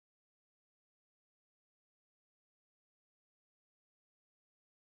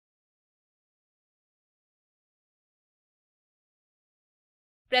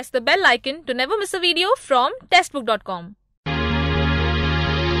Press the bell icon to never miss a video from testbook.com.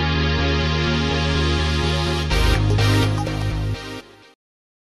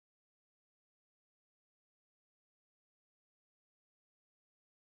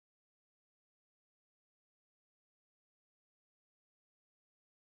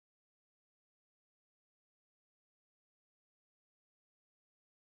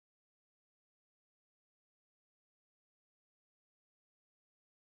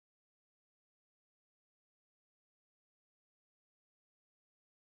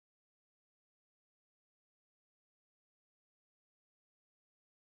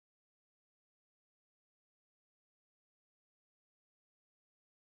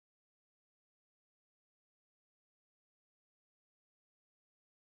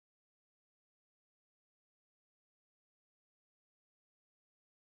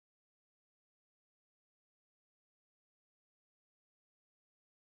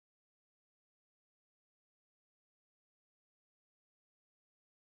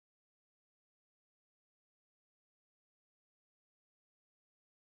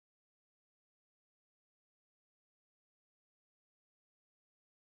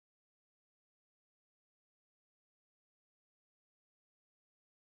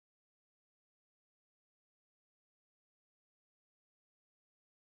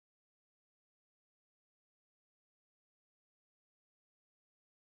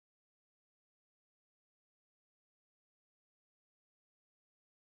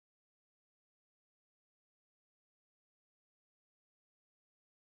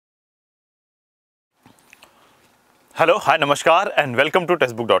 Hello, हाय, नमस्कार and welcome to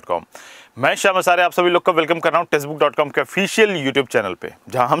टेस्टबुक.com। मैं श्याम आप सभी लोग का वेलकम कर रहा हूँ टेस्टबुक.com के ऑफिशियल यूट्यूब चैनल पे,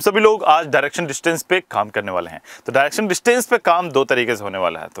 जहां हम सभी लोग आज डायरेक्शन डिस्टेंस पे काम करने वाले हैं। तो डायरेक्शन डिस्टेंस पे काम दो तरीके से होने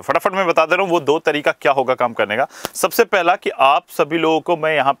वाला है, तो फटाफट मैं बता दे रहा हूँ वो दो तरीका क्या होगा काम करने का। सबसे पहला कि आप सभी लोगों को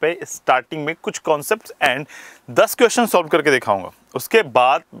मैं यहाँ पे स्टार्टिंग में कुछ कॉन्सेप्ट एंड 10 क्वेश्चन सॉल्व करके दिखाऊंगा। उसके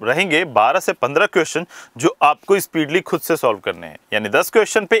बाद रहेंगे 12 से 15 क्वेश्चन जो आपको स्पीडली खुद से सॉल्व करने हैं, यानी 10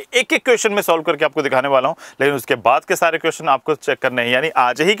 क्वेश्चन पे एक एक क्वेश्चन में सॉल्व करके आपको दिखाने वाला हूं। लेकिन उसके बाद के सारे क्वेश्चन आपको चेक करने हैं, यानी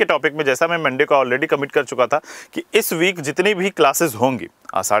आज ही के टॉपिक में, जैसा मैं मंडे को ऑलरेडी कमिट कर चुका था कि इस वीक जितनी भी क्लासेस होंगी,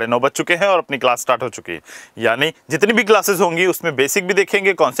 9:30 बज चुके हैं और अपनी क्लास स्टार्ट हो चुकी है, यानी जितनी भी क्लासेस होंगी उसमें बेसिक भी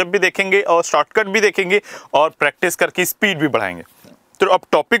देखेंगे, कॉन्सेप्ट भी देखेंगे और शॉर्टकट भी देखेंगे और प्रैक्टिस करके स्पीड भी बढ़ाएंगे। तो अब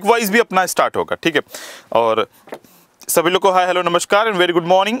टॉपिक वाइज भी अपना स्टार्ट होगा, ठीक है। और सभी लोग को हाय, हेलो, नमस्कार एंड वेरी गुड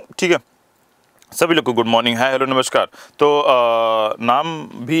मॉर्निंग, ठीक है। सभी लोग को गुड मॉर्निंग, हाय, हेलो, नमस्कार। तो नाम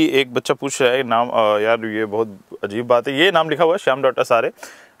भी एक बच्चा पूछ रहा है, नाम यार ये बहुत अजीब बात है, ये नाम लिखा हुआ है श्याम डॉट असारे,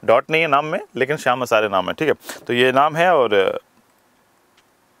 डॉट नहीं है नाम में लेकिन श्याम असारे नाम है, ठीक है। तो ये नाम है और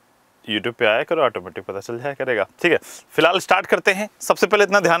यूट्यूब पे आया करो, ऑटोमेटिक पता चल जाया करेगा, ठीक है। फिलहाल स्टार्ट करते हैं। सबसे पहले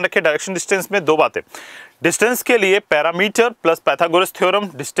इतना ध्यान रखें, डायरेक्शन डिस्टेंस में दो बातें। डिस्टेंस के लिए parameter plus Pythagoras theorem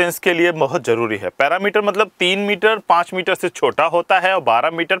distance के लिए बहुत जरूरी है। पैरामीटर मतलब 3 मीटर 5 मीटर से छोटा होता है और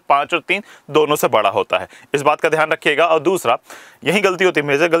 12 मीटर 5 और 3 दोनों से बड़ा होता है, इस बात का ध्यान रखिएगा। और दूसरा, यही गलती होती है,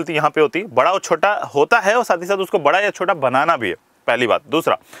 मेजर गलती यहाँ पे होती है, बड़ा और छोटा होता है और साथ ही साथ उसको बड़ा या छोटा बनाना भी है, पहली बात।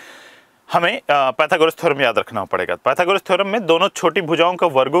 दूसरा, हमें पाइथागोरस थ्योरम याद रखना पड़ेगा। पाइथागोरस थ्योरम में दोनों छोटी भुजाओं का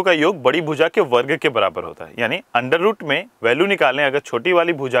वर्गों का योग बड़ी भुजा के वर्ग के बराबर होता है, यानी अंडर रूट में वैल्यू निकालें अगर छोटी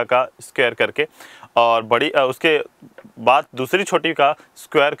वाली भुजा का स्क्वायर करके और बड़ी उसके बाद दूसरी छोटी का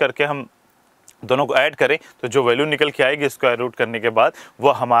स्क्वायर करके हम दोनों को ऐड करें तो जो वैल्यू निकल के आएगी स्क्वायर रूट करने के बाद वो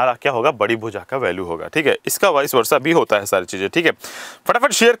हमारा क्या होगा, बड़ी भुजा का वैल्यू होगा, ठीक है। इसका वाइस वर्सा भी होता है सारी चीज़ें, ठीक है।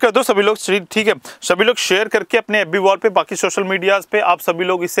 फटाफट शेयर कर दो सभी लोग, ठीक है। सभी लोग शेयर करके अपने एफबी वॉल पे, बाकी सोशल मीडियाज पे आप सभी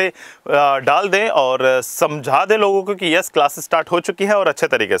लोग इसे डाल दें और समझा दें लोगों को कि यस क्लास स्टार्ट हो चुकी है और अच्छे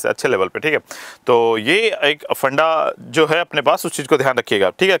तरीके से, अच्छे लेवल पर, ठीक है। तो ये एक फंडा जो है अपने पास, उस चीज़ को ध्यान रखिएगा,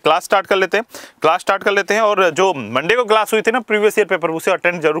 ठीक है। क्लास स्टार्ट कर लेते हैं, और जो मंडे को क्लास हुई थी ना प्रीवियस ईयर पेपर, उसे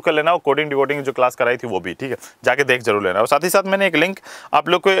अटेंड जरूर कर लेना, और कोडिंग डिकोडिंग क्लास कराई थी वो भी, ठीक है, जाके देख जरूर लेना। और साथ ही साथ मैंने एक लिंक आप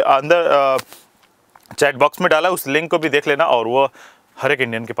लोग के अंदर चैट बॉक्स में डाला, उस लिंक को भी देख लेना और वो हर एक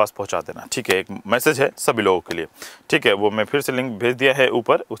इंडियन के पास पहुंचा देना, ठीक है। एक मैसेज है सभी लोगों के लिए, ठीक है, वो मैं फिर से लिंक भेज दिया है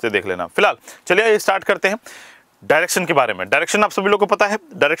ऊपर, उसे देख लेना। फिलहाल चलिए स्टार्ट करते हैं डायरेक्शन के बारे में। डायरेक्शन आप सभी लोगों को पता है,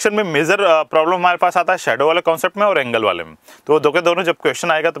 डायरेक्शन में मेजर प्रॉब्लम हमारे पास आता है शैडो वाले कॉन्सेप्ट में और एंगल वाले में। तो दो के दोनों जब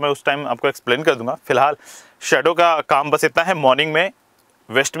क्वेश्चन आएगा तो मैं उस टाइम आपको एक्सप्लेन कर दूंगा। फिलहाल शैडो का काम बस इतना है, मॉर्निंग में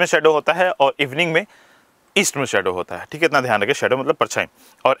वेस्ट में शैडो होता है और इवनिंग में ईस्ट में शैडो होता है, ठीक है, इतना ध्यान रखें। शैडो मतलब परछाई।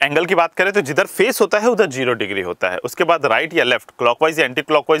 और एंगल की बात करें तो जिधर फेस होता है उधर 0 डिग्री होता है, उसके बाद राइट या लेफ्ट, क्लॉकवाइज या एंटी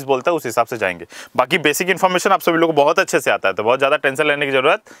क्लॉकवाइज बोलता है, उस हिसाब से जाएंगे। बाकी बेसिक इन्फॉर्मेशन आप सभी लोगों को बहुत अच्छे से आता है, तो बहुत ज़्यादा टेंशन लेने की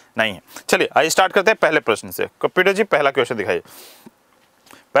जरूरत नहीं है। चलिए आइए स्टार्ट करते हैं पहले प्रश्न से। कंप्यूटर जी पहला क्वेश्चन दिखाइए।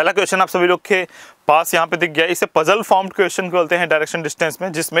 पहला क्वेश्चन आप सभी लोग के पास यहाँ पे दिख गया। इसे पजल फॉर्म्ड क्वेश्चन बोलते हैं डायरेक्शन डिस्टेंस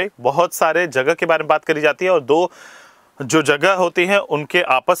में, जिसमें बहुत सारे जगह के बारे में बात करी जाती है और दो जो जगह होती है उनके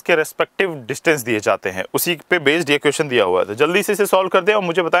आपस के रेस्पेक्टिव डिस्टेंस दिए जाते हैं, उसी पे बेस्ड ये क्वेश्चन दिया हुआ है। तो जल्दी से इसे सॉल्व कर दें और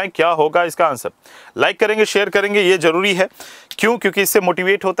मुझे बताएं क्या होगा इसका आंसर। लाइक करेंगे, शेयर करेंगे, ये जरूरी है। क्यों? क्योंकि इससे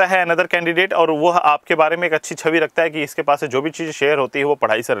मोटिवेट होता है अनदर कैंडिडेट और वो आपके बारे में एक अच्छी छवि रखता है कि इसके पास जो भी चीज़ शेयर होती है वो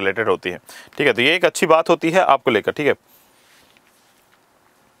पढ़ाई से रिलेटेड होती है। ठीक है, तो ये एक अच्छी बात होती है आपको लेकर। ठीक है,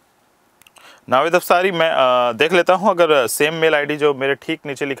 नावेद अफसारी, मैं देख लेता हूं अगर सेम मेल आईडी जो मेरे ठीक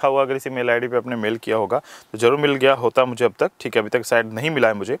नीचे लिखा हुआ, अगर इसी मेल आईडी पे आपने मेल किया होगा तो जरूर मिल गया होता मुझे अब तक। ठीक है, अभी तक शायद नहीं मिला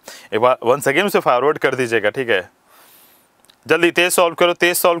है मुझे, एक बार वंस अगेन उसे फॉरवर्ड कर दीजिएगा। ठीक है, जल्दी तेज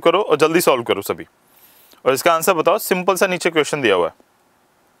सॉल्व करो और जल्दी सॉल्व करो सभी, और इसका आंसर बताओ। सिंपल सा नीचे क्वेश्चन दिया हुआ है।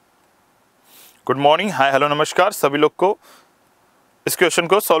 गुड मॉर्निंग, हाय, हेलो, नमस्कार, सभी लोग को इस क्वेश्चन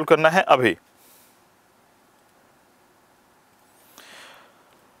को सॉल्व करना है अभी।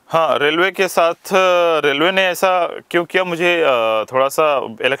 हाँ, रेलवे के साथ रेलवे ने ऐसा क्यों किया, मुझे थोड़ा सा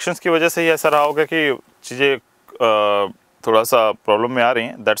इलेक्शंस की वजह से ही ऐसा रहा होगा कि चीज़ें थोड़ा सा प्रॉब्लम में आ रही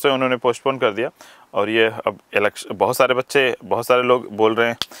हैं, दैट्स वाई उन्होंने पोस्टपोन कर दिया। और ये अब इलेक्शन, बहुत सारे लोग बोल रहे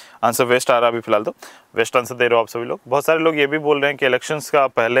हैं आंसर वेस्ट आ रहा है अभी फिलहाल, तो वेस्ट आंसर दे रहे हो आप सभी लोग। बहुत सारे लोग ये भी बोल रहे हैं कि इलेक्शंस का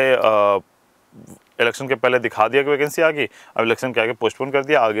पहले इलेक्शन के पहले दिखा दिया कि वैकेंसी आ गई, अब इलेक्शन के आगे पोस्टपोन कर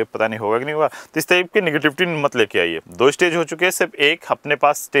दिया, आगे पता नहीं होगा कि नहीं होगा। तो इस टाइप की नेगेटिविटी मत लेके आइए। 2 स्टेज हो चुके हैं, सिर्फ एक अपने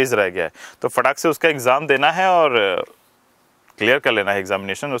पास स्टेज रह गया है, तो फटाक से उसका एग्ज़ाम देना है और क्लियर कर लेना है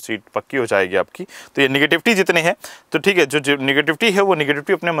एग्जामिनेशन, और सीट पक्की हो जाएगी आपकी। तो ये नेगेटिविटी जितने हैं तो ठीक है, जो नेगेटिविटी है वो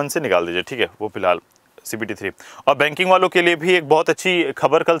नेगेटिविटी अपने मन से निकाल दीजिए। ठीक है, वो फिलहाल CBT 3। और बैंकिंग वालों के लिए भी एक बहुत अच्छी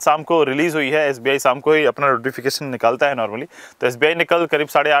खबर कल शाम को रिलीज़ हुई है। SBI शाम को ही अपना नोटिफिकेशन निकालता है नॉर्मली, तो SBI ने कल करीब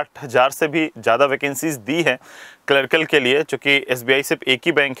 8,500 से भी ज़्यादा वैकेंसीज दी हैं क्लर्कल के लिए, चूँकि SBI सिर्फ एक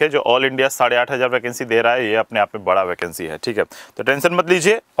ही बैंक है जो ऑल इंडिया 8,500 वैकेंसी दे रहा है। ये अपने आप में बड़ा वैकेंसी है। ठीक है, तो टेंशन मत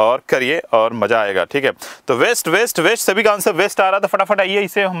लीजिए और करिए और मज़ा आएगा। ठीक है, तो वेस्ट सभी का आंसर वेस्ट आ रहा था, फटाफट आइए,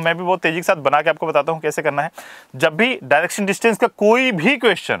 इसे मैं भी बहुत तेज़ी के साथ बना के आपको बताता हूँ कैसे करना है। जब भी डायरेक्शन डिस्टेंस का कोई भी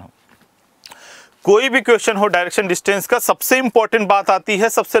क्वेश्चन हो डायरेक्शन डिस्टेंस का, सबसे इंपॉर्टेंट बात आती है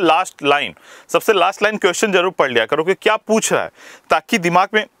सबसे लास्ट लाइन क्वेश्चन जरूर पढ़ लिया करो कि क्या पूछ रहा है, ताकि दिमाग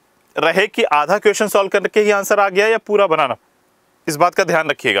में रहे कि आधा क्वेश्चन सॉल्व करके ही आंसर आ गया या पूरा बनाना। इस बात का ध्यान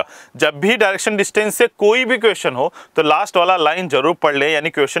रखिएगा, जब भी डायरेक्शन डिस्टेंस से कोई भी क्वेश्चन हो तो लास्ट वाला लाइन जरूर पढ़ ले, यानी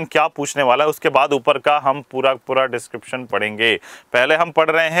क्वेश्चन क्या पूछने वाला है, उसके बाद ऊपर का हम पूरा डिस्क्रिप्शन पढ़ेंगे। पहले हम पढ़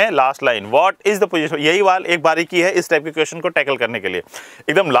रहे हैं last line, what is the position. यही वाल एक बारीकी है इस टाइप के क्वेश्चन को टैकल करने के लिए।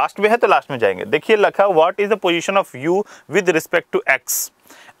 एकदम लास्ट में है तो लास्ट में जाएंगे। देखिए लिखा what is the position of you with respect to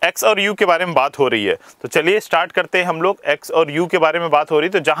x और यू के बारे में बात हो रही है। तो चलिए स्टार्ट करते हैं हम लोग। एक्स और यू के बारे में बात हो रही,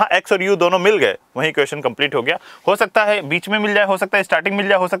 तो जहां एक्स और यू दोनों मिल गए वहीं क्वेश्चन कंप्लीट हो गया। हो सकता है बीच में मिल जाए, हो सकता है स्टार्टिंग मिल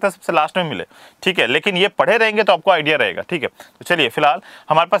जाए, हो सकता है सबसे लास्ट में मिले। ठीक है, लेकिन ये पढ़े रहेंगे तो आपको आइडिया रहेगा। ठीक है, तो चलिए फिलहाल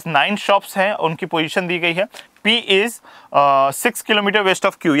हमारे पास 9 शॉप्स हैं, उनकी पोजिशन दी गई है। P is 6 kilometre west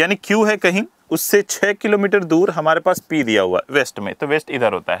of Q, यानी Q है कहीं उससे 6 किलोमीटर दूर हमारे पास P दिया हुआ है वेस्ट में, तो वेस्ट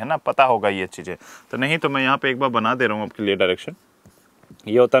इधर होता है ना, पता होगा ये चीजें। तो नहीं तो मैं यहाँ पे एक बार बना दे रहा हूँ आपके लिए डायरेक्शन।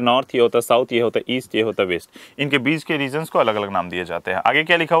 ये होता नॉर्थ, ये होता साउथ, ये होता ईस्ट, ये होता वेस्ट। इनके बीच के रीजन्स को अलग अलग नाम दिए जाते हैं। आगे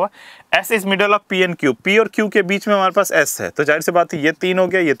क्या लिखा हुआ, S is middle of P and Q, P और Q के बीच में हमारे पास S है, तो जाहिर सी बात है ये 3 हो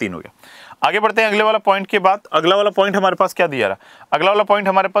गया, ये 3 हो गया। आगे बढ़ते हैं अगले वाला पॉइंट के बाद। अगला वाला पॉइंट हमारे पास क्या दिया रहा, अगला वाला पॉइंट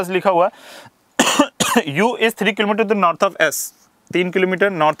हमारे पास लिखा हुआ U is 3 kilometre the north of S, 3 kilometre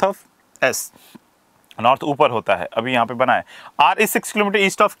north of S, north ऊपर होता है, अभी यहाँ पे बना है। R is 6 kilometre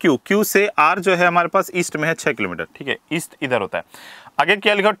east of Q, Q से R जो है हमारे पास ईस्ट में है 6 किलोमीटर। ठीक है, ईस्ट इधर होता है। आगे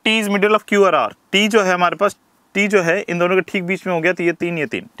क्या लिखा, T is middle of Q और R, T जो है हमारे पास, T जो है इन दोनों के ठीक बीच में हो गया, तो ये 3 ये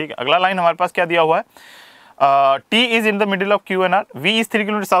 3। ठीक है, अगला लाइन हमारे पास क्या दिया हुआ है, T is in the middle of Q and R, V is 3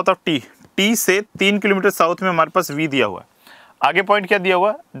 kilometre south of T, T से 3 किलोमीटर साउथ में हमारे पास V दिया हुआ है। आगे पॉइंट क्या दिया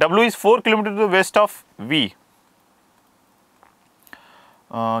हुआ, W is 4 kilometre to the waste of V,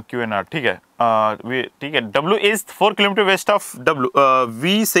 Q and R। ठीक है, ठीक है, W is 4 kilometre west of W,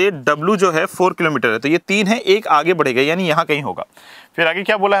 V से W जो है 4 किलोमीटर है, तो ये 3 है, एक आगे बढ़ेगा यानी यहाँ कहीं होगा। फिर आगे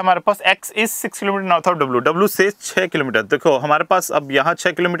क्या बोला है हमारे पास, X is 6 kilometre north of W, W से 6 किलोमीटर। देखो हमारे पास अब यहाँ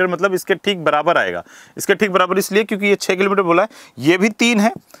 6 किलोमीटर मतलब इसके ठीक बराबर आएगा, इसके ठीक बराबर इसलिए क्योंकि ये 6 किलोमीटर बोला है, ये भी 3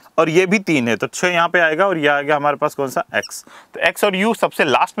 है और ये भी 3 है, तो 6 यहाँ पे आएगा और ये आएगा हमारे पास कौन सा, X। तो X और U सबसे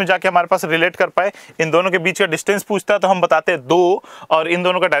लास्ट में जाके हमारे पास रिलेट कर पाए। इन दोनों के बीच का डिस्टेंस पूछता है तो हम बताते हैं 2, और इन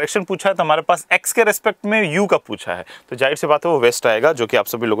दोनों का डायरेक्शन पूछा है तो हमारे पास X के रेस्पेक्ट में U का पूछा है, तो जाहिर सी बात है वो वेस्ट आएगा, जो कि आप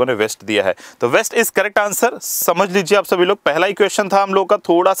सभी लोगों ने वेस्ट दिया है। तो वेस्ट इज करेक्ट आंसर, समझ लीजिए आप सभी लोग। पहला ही क्वेश्चन था हम लोग का,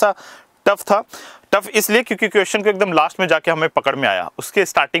 थोड़ा सा टफ था। टफ इसलिए क्योंकि क्वेश्चन को एकदम लास्ट में जाके हमें पकड़ में आया, उसके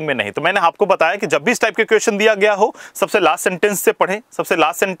स्टार्टिंग में नहीं। तो मैंने आपको बताया कि जब भी इस टाइप के क्वेश्चन दिया गया हो सबसे लास्ट सेंटेंस से पढ़ें, सबसे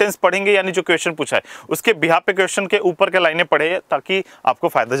लास्ट सेंटेंस पढ़ेंगे यानी जो क्वेश्चन पूछा है उसके बिहाफ पे क्वेश्चन के ऊपर के लाइनें पढ़े ताकि आपको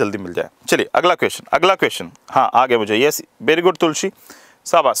फायदा जल्दी मिल जाए। चलिए अगला क्वेश्चन, हाँ आगे मुझे, यस वेरी गुड तुलसी,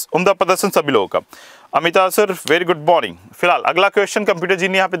 शाबाश, उम्दा प्रदर्शन सभी लोगों का। Amita sir very good morning. फिलहाल अगला क्वेश्चन कंप्यूटर जी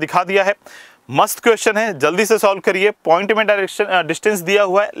ने यहाँ पे दिखा दिया है, मस्त क्वेश्चन है, जल्दी से सॉल्व करिए। पॉइंट में डायरेक्शन डिस्टेंस दिया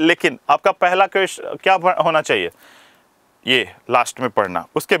हुआ है, लेकिन आपका पहला क्वेश्चन क्या होना चाहिए, ये लास्ट में पढ़ना,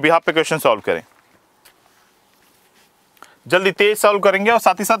 उसके बिहाफ पे क्वेश्चन सॉल्व करें। जल्दी तेज सॉल्व करेंगे और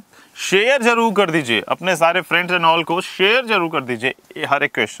साथ ही साथ शेयर जरूर कर दीजिए, अपने सारे फ्रेंड्स एंड ऑल को शेयर जरूर कर दीजिए हर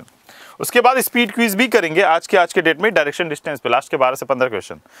एक क्वेश्चन। उसके बाद स्पीड क्विज भी करेंगे आज के डेट में डायरेक्शन डिस्टेंस पे, लास्ट के 12 से 15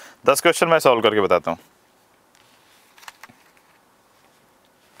 क्वेश्चन, 10 क्वेश्चन मैं सॉल्व करके बताता हूं।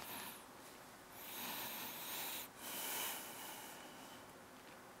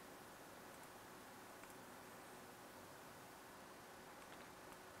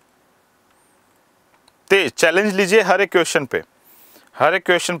 तेज चैलेंज लीजिए हर एक क्वेश्चन पे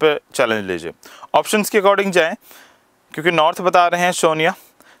चैलेंज लीजिए। ऑप्शंस के अकॉर्डिंग जाएं, क्योंकि नॉर्थ बता रहे हैं सोनिया,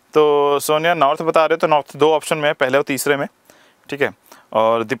 तो सोनिया नॉर्थ बता रहे, तो नॉर्थ 2 ऑप्शन में है, पहले और तीसरे में, ठीक है।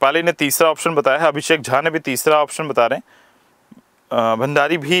 और दीपाली ने तीसरा ऑप्शन बताया है, अभिषेक झा ने भी तीसरा ऑप्शन बता रहे हैं,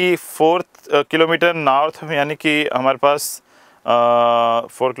 भंडारी भी 4 किलोमीटर नॉर्थ, यानी कि हमारे पास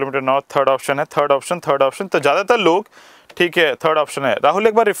 4 किलोमीटर नॉर्थ थर्ड ऑप्शन है, थर्ड ऑप्शन, तो ज़्यादातर लोग ठीक है थर्ड ऑप्शन है। राहुल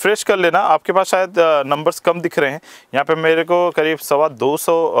एक बार रिफ्रेश कर लेना, आपके पास शायद नंबर्स कम दिख रहे हैं, यहाँ पे मेरे को करीब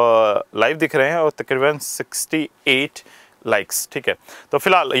 225 लाइव दिख रहे हैं और तकरीबन 68 लाइक्स, ठीक है। तो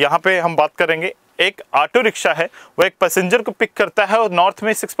फिलहाल यहाँ पे हम बात करेंगे, एक ऑटो रिक्शा है, वो एक पैसेंजर को पिक करता है और नॉर्थ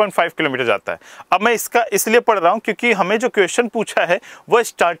में 6.5 किलोमीटर जाता है। अब मैं इसका इसलिए पढ़ रहा हूँ क्योंकि हमें जो क्वेश्चन पूछा है वो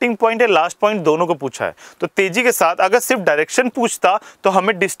स्टार्टिंग पॉइंट है लास्ट पॉइंट दोनों को पूछा है, तो तेजी के साथ अगर सिर्फ डायरेक्शन पूछता तो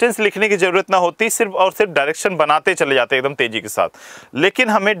हमें डिस्टेंस लिखने की जरूरत ना होती, सिर्फ और सिर्फ डायरेक्शन बनाते चले जाते एकदम तेजी के साथ। लेकिन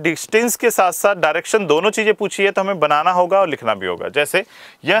हमें डिस्टेंस के साथ साथ डायरेक्शन दोनों चीजें पूछी है, तो हमें बनाना होगा और लिखना भी होगा। जैसे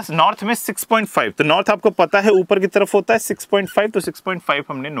यस नॉर्थ में 6.5, तो नॉर्थ आपको पता है ऊपर की तरफ होता है 6.5, तो 6.5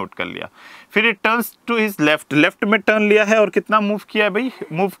 हमने नोट कर लिया। फिर it turns to his left में टर्न लिया है और कितना मूव किया है भाई,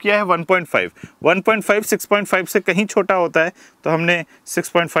 मूव किया है 1.5 6.5 से कहीं छोटा होता है, तो हमने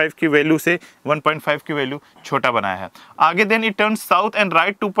 6.5 की वैल्यू से 1.5 की वैल्यू छोटा बनाया है। आगे then it turn south and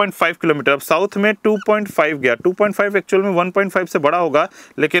right 2.5 kilometre, अब साउथ में 2.5 गया, 2.5 एक्चुअल में 1.5 से बड़ा होगा,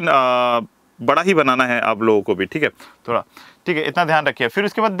 लेकिन बड़ा ही बनाना है आप लोगों को भी, ठीक है थोड़ा, ठीक है इतना ध्यान रखिए। फिर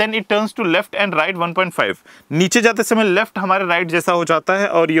उसके बाद then it turns to left and right 1.5, नीचे जाते समय लेफ्ट हमारे राइट जैसा हो जाता है,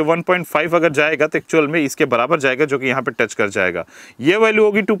 और ये 1.5 अगर जाएगा तो एक्चुअल में इसके बराबर जाएगा, जो कि यहाँ पे टच कर जाएगा। ये वैल्यू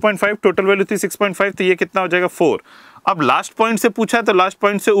होगी 2.5, टोटल वैल्यू थी 6.5, तो ये कितना हो जाएगा 4। अब लास्ट पॉइंट से पूछा है, तो लास्ट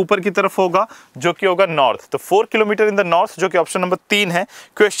पॉइंट से ऊपर की तरफ होगा, जो कि होगा नॉर्थ, तो 4 किलोमीटर इन द नॉर्थ, जो कि ऑप्शन नंबर 3 है।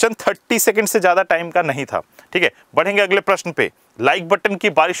 क्वेश्चन 30 सेकंड से ज्यादा टाइम का नहीं था, ठीक है। बढ़ेंगे अगले प्रश्न पे, लाइक बटन की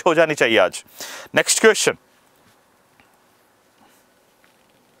बारिश हो जानी चाहिए आज। नेक्स्ट क्वेश्चन,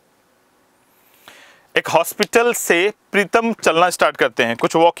 एक हॉस्पिटल से प्रीतम चलना स्टार्ट करते हैं,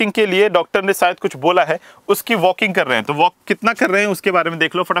 कुछ वॉकिंग के लिए डॉक्टर ने शायद कुछ बोला है, उसकी वॉकिंग कर रहे हैं, तो वॉक कितना कर रहे हैं उसके बारे में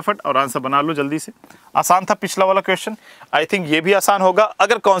देख लो फटाफट और आंसर बना लो जल्दी से। आसान था पिछला वाला क्वेश्चन, आई थिंक ये भी आसान होगा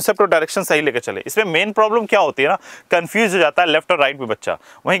अगर कॉन्सेप्ट और डायरेक्शन सही लेकर चले। इसमें मेन प्रॉब्लम क्या होती है ना, कंफ्यूज हो जाता है लेफ्ट और राइट में बच्चा,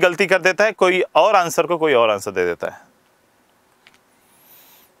 वहीं गलती कर देता है, कोई और आंसर को कोई और आंसर दे देता है।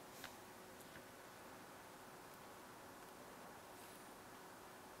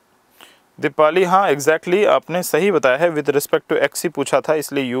 दीपाली हाँ एग्जैक्टली आपने सही बताया है, विद रिस्पेक्ट टू एक्स ही पूछा था,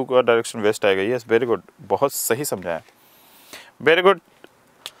 इसलिए यू का डायरेक्शन वेस्ट आएगा। यस वेरी गुड, बहुत सही समझाया, वेरी गुड,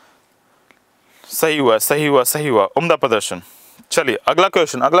 सही हुआ, उम्दा प्रदर्शन। चलिए अगला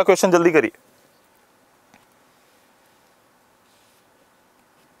क्वेश्चन जल्दी करिए।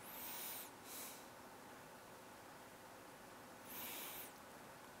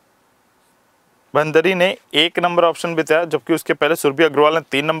 भंडरी ने 1 नंबर ऑप्शन बताया, जबकि उसके पहले सुरभि अग्रवाल ने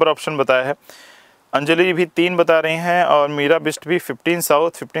 3 नंबर ऑप्शन बताया है। अंजलि भी 3 बता रही हैं, और मीरा बिस्ट भी 15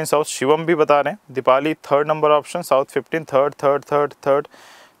 साउथ, शिवम भी बता रहे हैं। Deepali 3rd number option, south 15, third,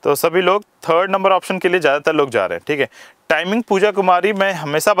 तो सभी लोग 3rd नंबर ऑप्शन के लिए ज़्यादातर लोग जा रहे हैं, ठीक है। टाइमिंग पूजा कुमारी मैं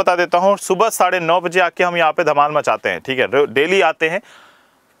हमेशा बता देता हूँ, सुबह 9:30 बजे आके हम यहाँ पे धमाल मचाते हैं, ठीक है, डेली आते हैं।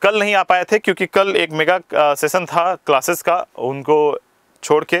 कल नहीं आ पाए थे क्योंकि कल एक मेगा सेशन था क्लासेस का, उनको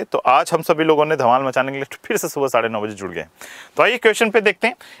छोड़ के, तो आज हम सभी लोगों ने धमाल मचाने के लिए फिर से सुबह 9:30 बजे जुड़ गए। तो आइए क्वेश्चन पे देखते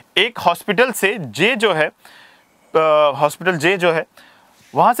हैं। एक हॉस्पिटल से जे जो है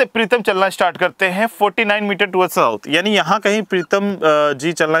वहां से प्रीतम चलना स्टार्ट करते हैं 49 मीटर टुवर्ड्स साउथ, यानी यहाँ कहीं प्रीतम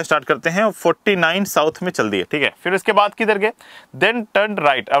जी चलना स्टार्ट करते हैं और 49 साउथ में चल दिए, ठीक है। फिर उसके बाद किधर गए, देन टर्न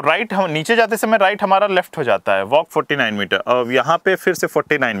राइट, अब राइट हम नीचे जाते समय राइट हमारा लेफ्ट हो जाता है, वॉक 49 मीटर, और यहाँ पे फिर से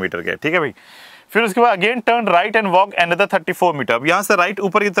 49 मीटर गए, ठीक है भाई। फिर उसके बाद again turn right and walk another 34 metre. अब यहाँ से राइट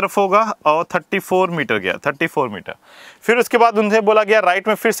ऊपर की तरफ होगा और 34 मीटर गया, 34 मीटर। फिर उसके बाद उनसे बोला गया राइट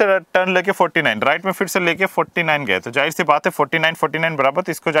में फिर से टर्न लेके 49, राइट में फिर से लेके 49 गए, तो जाहिर सी बात है 49 बराबर,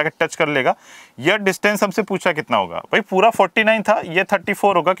 तो इसको जाके टच कर लेगा। यह डिस्टेंस हमसे पूछा कितना होगा भाई, पूरा 49 था, ये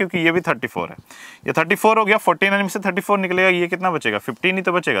 34 होगा क्योंकि ये भी 34 है, ये 34 हो गया, 49 में से 34 निकलेगा, ये कितना बचेगा 15 ही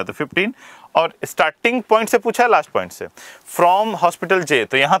तो बचेगा, तो 15। और स्टार्टिंग पॉइंट से पूछा है लास्ट पॉइंट से, फ्रॉम हॉस्पिटल जे,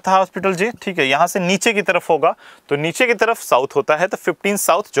 तो यहाँ था हॉस्पिटल जे, ठीक है, यहाँ से नीचे की तरफ होगा, तो नीचे की तरफ साउथ होता है, तो 15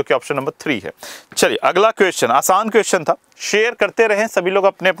 साउथ, जो कि ऑप्शन नंबर 3 है। चलिए अगला क्वेश्चन, आसान क्वेश्चन था, शेयर करते रहें सभी लोग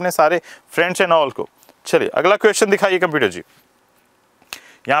अपने अपने सारे फ्रेंड्स एंड ऑल को। चलिए अगला क्वेश्चन दिखाइए कंप्यूटर जी।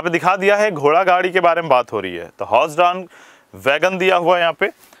 यहाँ पे दिखा दिया है घोड़ा गाड़ी के बारे में बात हो रही है, तो हॉर्स ड्रॉन वैगन दिया हुआ है यहाँ पे,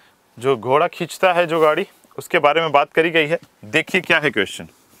 जो घोड़ा खींचता है जो गाड़ी, उसके बारे में बात करी गई है। देखिए क्या है क्वेश्चन,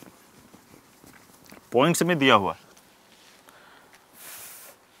 पॉइंट्स में दिया हुआ है।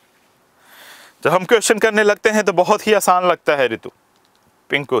 जब हम क्वेश्चन करने लगते हैं तो बहुत ही आसान लगता है ऋतु,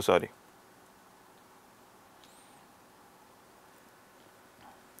 पिंको सॉरी।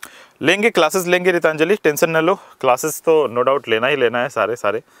 लेंगे क्लासेस लेंगे रितांजलि, टेंशन न लो, क्लासेस तो नो डाउट लेना ही लेना है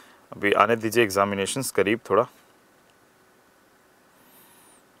सारे। अभी आने दीजिए एग्जामिनेशंस करीब थोड़ा।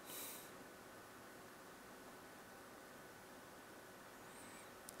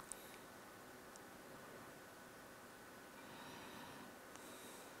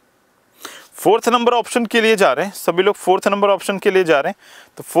 फोर्थ नंबर ऑप्शन के लिए जा रहे हैं सभी लोग, फोर्थ नंबर ऑप्शन के लिए जा रहे हैं,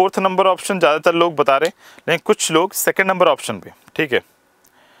 तो फोर्थ नंबर ऑप्शन ज़्यादातर लोग बता रहे हैं, लेकिन कुछ लोग सेकंड नंबर ऑप्शन पे, ठीक है,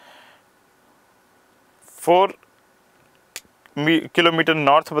 4 किलोमीटर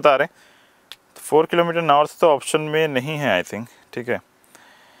नॉर्थ बता रहे हैं। 4 किलोमीटर नॉर्थ तो ऑप्शन में नहीं है आई थिंक, ठीक है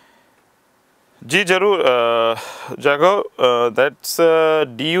जी, जरूर जगह दैट्स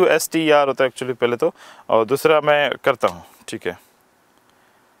DUSTR होता है एक्चुअली पहले तो, और दूसरा मैं करता हूँ, ठीक है,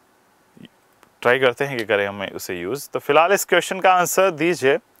 ट्राई करते हैं कि करें हमें उसे यूज़। तो फिलहाल इस क्वेश्चन का आंसर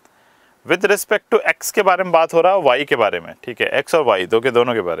दीजिए विद रिस्पेक्ट टू एक्स के बारे में बात हो रहा है, वाई के बारे में, ठीक है, एक्स और वाई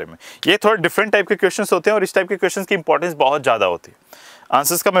दोनों के बारे में। ये थोड़ा डिफरेंट टाइप के क्वेश्चंस होते हैं और इस टाइप के क्वेश्चंस की इंपॉर्टेंस बहुत ज़्यादा होती है।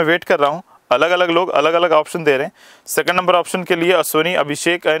 आंसर्स का मैं वेट कर रहा हूँ, अलग अलग लोग अलग अलग ऑप्शन दे रहे हैं। सेकंड नंबर ऑप्शन के लिए अश्विनी,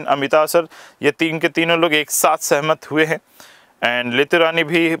 अभिषेक एंड अमिता सर, ये तीनों लोग एक साथ सहमत हुए हैं, एंड लितु रानी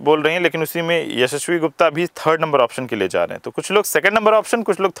भी बोल रही हैं, लेकिन उसी में यशस्वी गुप्ता भी थर्ड नंबर ऑप्शन के लिए जा रहे हैं। तो कुछ लोग सेकंड नंबर ऑप्शन,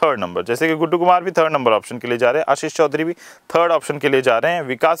 कुछ लोग थर्ड नंबर, जैसे कि गुड्डू कुमार भी थर्ड नंबर ऑप्शन के लिए जा रहे हैं, आशीष चौधरी भी थर्ड ऑप्शन के लिए जा रहे हैं,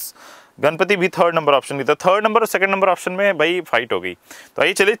 विकास गणपति भी थर्ड नंबर ऑप्शन की। तो थर्ड नंबर और सेकंड नंबर ऑप्शन में भाई फाइट हो गई। तो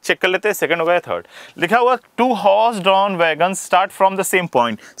आइए चलिए चेक कर लेते हैं सेकंड होगा या थर्ड। लिखा हुआ 2 horse drawn wagon start from the same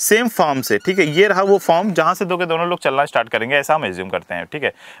point, same form से, ठीक है, ये रहा वो फॉर्म जहां से दोनों लोग चलना स्टार्ट करेंगे, ऐसा हम एज्यूम करते हैं, ठीक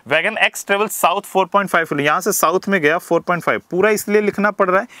है। वैगन एक्स ट्रेवल साउथ 4.5, यहाँ से साउथ में गया 4.5, पूरा इसलिए लिखना पड़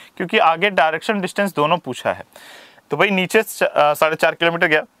रहा है क्योंकि आगे डायरेक्शन डिस्टेंस दोनों पूछा है। तो भाई नीचे 4.5 किलोमीटर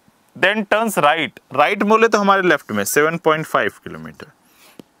गया, देन टर्न्स राइट बोले तो हमारे लेफ्ट में 7.5 किलोमीटर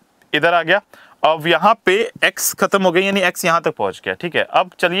इधर आ गया। अब यहाँ पे x खत्म हो गई, यानी x यहाँ तक पहुंच गया, ठीक है। अब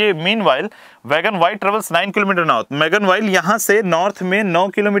चलिए meanwhile wagon Y travels 9 kilometre north, wagon while यहाँ से नॉर्थ में 9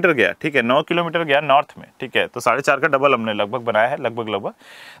 किलोमीटर गया, ठीक है, 9 किलोमीटर गया नॉर्थ में, ठीक है, तो 4.5 का डबल हमने लगभग बनाया है, लगभग।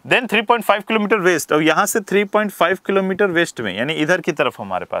 देन 3.5 किलोमीटर वेस्ट, और यहाँ से 3.5 किलोमीटर वेस्ट में, यानी इधर की तरफ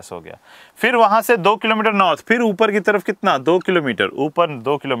हमारे पास हो गया। फिर वहाँ से 2 किलोमीटर नॉर्थ, फिर ऊपर की तरफ कितना 2 किलोमीटर, ऊपर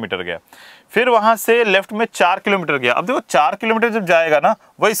 2 किलोमीटर गया। फिर वहाँ से लेफ्ट में 4 किलोमीटर गया। अब देखो 4 किलोमीटर जब जाएगा ना,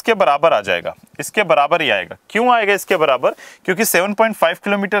 वो इसके बराबर आ जाएगा, इसके बराबर ही आएगा। क्यों आएगा इसके बराबर? क्योंकि 7.5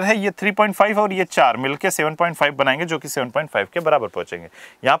 किलोमीटर है, ये 3.5 और ये 4 मिलके 7.5 बनाएंगे, जो कि 7.5 के बराबर पहुंचेंगे।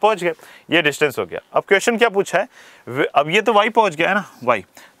 यहाँ पहुंच गए, ये डिस्टेंस हो गया। अब क्वेश्चन क्या पूछा है, अब ये तो वाई पहुंच गया है ना, वाई,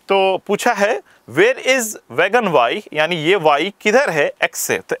 तो पूछा है वेयर इज वैगन वाई, यानी ये वाई किधर है एक्स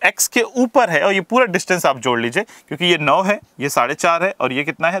से, तो एक्स के ऊपर है, और ये पूरा डिस्टेंस आप जोड़ लीजिए, क्योंकि ये 9 है, ये 4.5 है, और ये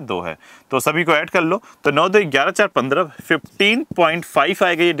कितना है 2 है, तो सभी को ऐड कर लो, तो 9 2 11 4 15 15.5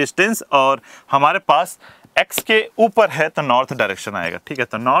 आएगा ये डिस्टेंस, और हमारे पास एक्स के ऊपर है तो नॉर्थ डायरेक्शन आएगा, ठीक है।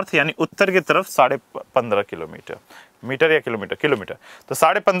 तो नॉर्थ यानी उत्तर की तरफ 15.5 किलोमीटर, मीटर या किलोमीटर, तो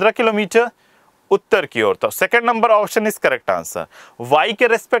 15.5 किलोमीटर उत्तर की ओर। तो second number option is correct answer. Y के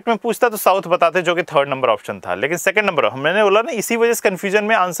रेस्पेक्ट में पूछता तो साउथ बताते, जो कि थर्ड नंबर ऑप्शन था, लेकिन सेकंड नंबर मैंने बोला ना, इसी वजह से कंफ्यूजन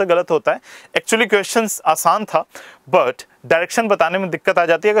में आंसर गलत होता है। एक्चुअली क्वेश्चन आसान था, बट डायरेक्शन बताने में दिक्कत आ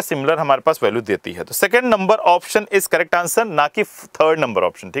जाती है अगर सिमिलर हमारे पास वैल्यू देती है। तो second number option is correct answer, ना कि थर्ड नंबर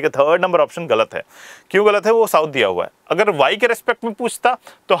ऑप्शन, ठीक है। थर्ड नंबर ऑप्शन गलत है। क्यों गलत है? वो साउथ दिया हुआ है। अगर वाई के रेस्पेक्ट में पूछता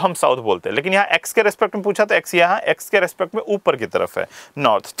तो हम साउथ बोलते हैं, लेकिन यहाँ एक्स के रेस्पेक्ट में पूछा तो एक्स यहाँ एक्स के रेस्पेक्ट में ऊपर की तरफ है,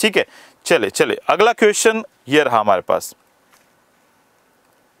 नॉर्थ, ठीक है। चले अगला क्वेश्चन ये रहा हमारे पास।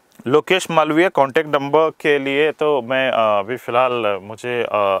 लोकेश मालवीय कॉन्टेक्ट नंबर के लिए तो मैं अभी फ़िलहाल मुझे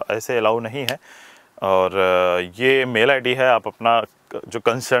ऐसे अलाउ नहीं है, और ये मेल आईडी है, आप अपना जो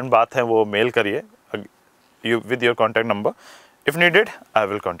कंसर्न बात है वो मेल करिए with your contact number. If needed I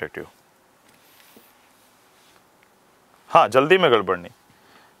will contact you. हाँ, जल्दी में गड़बड़ नहीं।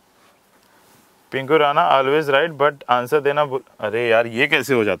 Pinku Rana always right but answer देना भूल। अरे यार, ये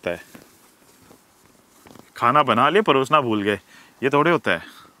कैसे हो जाता है? खाना बना लिए, परोसना भूल गए, ये थोड़े होता है।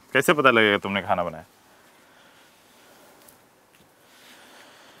 कैसे पता लगेगा तुमने खाना बनाया?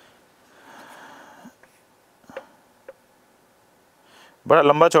 बड़ा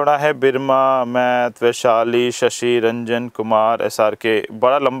लंबा चौड़ा है। बिरमा, मैथ, वैशाली, शशि, रंजन कुमार, SRK,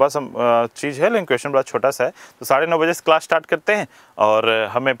 बड़ा लंबा चीज़ है, लेकिन क्वेश्चन बड़ा छोटा सा है। तो 9:30 बजे से क्लास स्टार्ट करते हैं और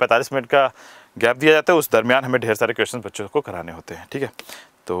हमें 45 मिनट का गैप दिया जाता है। उस दरमियान हमें ढेर सारे क्वेश्चन बच्चों को कराने होते हैं, ठीक है।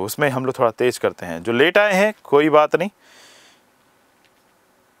 तो उसमें हम लोग थोड़ा तेज करते हैं। जो लेट आए हैं कोई बात नहीं,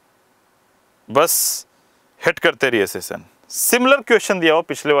 बस हिट करते रहिए सेशन। सिमिलर क्वेश्चन दिया हुआ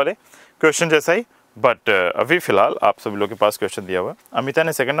पिछले वाले क्वेश्चन जैसा ही, बट अभी फिलहाल आप सभी लोगों के पास क्वेश्चन दिया हुआ। अमिता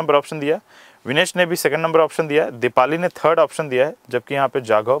ने सेकंड नंबर ऑप्शन दिया, विनेश ने भी सेकंड नंबर ऑप्शन दिया है, दीपाली ने थर्ड ऑप्शन दिया है, जबकि यहाँ पे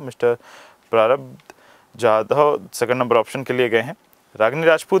जाघव मिस्टर प्रारब्ध जाधव सेकंड नंबर ऑप्शन के लिए गए हैं। रागिनी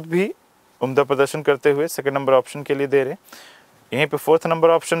राजपूत भी उम्दा प्रदर्शन करते हुए सेकंड नंबर ऑप्शन के लिए दे रहे हैं। यहीं पे फोर्थ नंबर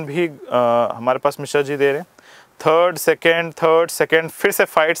ऑप्शन भी हमारे पास मिश्रा जी दे रहे हैं। थर्ड सेकंड फिर से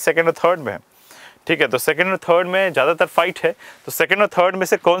फाइट सेकंड और थर्ड में है, ठीक है। तो सेकंड और थर्ड में ज़्यादातर फाइट है। तो सेकंड और थर्ड में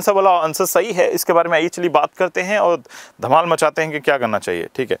से कौन सा वाला आंसर सही है, इसके बारे में आइए चलिए बात करते हैं और धमाल मचाते हैं कि क्या करना चाहिए,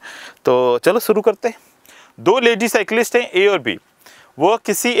 ठीक है। तो चलो शुरू करते हैं। 2 लेडी साइकिलिस्ट हैं A और B, वो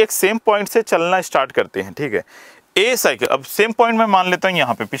किसी एक सेम पॉइंट से चलना स्टार्ट करते हैं, ठीक है। ए साइकिल, अब सेम पॉइंट में मान लेता हूँ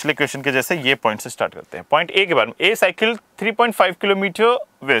यहाँ पे पिछले क्वेश्चन के जैसे, ये पॉइंट से स्टार्ट करते हैं। पॉइंट ए के बारे में, ए साइकिल 3.5 किलोमीटर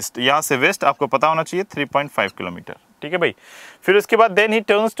वेस्ट, यहाँ से वेस्ट आपको पता होना चाहिए 3.5 किलोमीटर, ठीक है भाई। फिर उसके बाद then he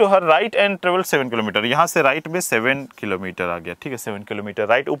turns to her right and travel 7 kilometre, यहाँ से राइट में 7 किलोमीटर आ गया, ठीक है। 7 किलोमीटर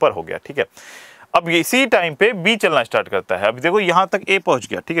राइट ऊपर हो गया, ठीक है। अब इसी टाइम पे बी चलना स्टार्ट करता है। अब देखो यहाँ तक ए पहुंच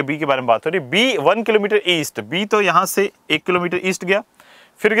गया, ठीक है। बी के बारे में बात हो रही है। बी 1 किलोमीटर ईस्ट, बी तो यहाँ से 1 किलोमीटर ईस्ट गया।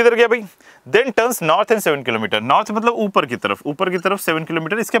 फिर किधर गया भाई? Then turns north and 7 kilometre, north मतलब ऊपर की तरफ 7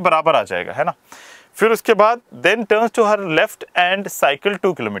 किलोमीटर इसके बराबर आ जाएगा, है ना। फिर उसके बाद then turns to her left and cycle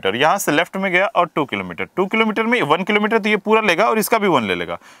 2 kilometre, यहाँ से लेफ्ट में गया और 2 किलोमीटर, 2 किलोमीटर में 1 किलोमीटर तो ये पूरा लेगा और इसका भी 1 ले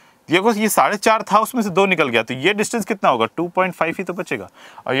लेगा। देखो ये 4.5 था, उसमें से 2 निकल गया, तो ये डिस्टेंस कितना होगा? 2.5 ही तो बचेगा।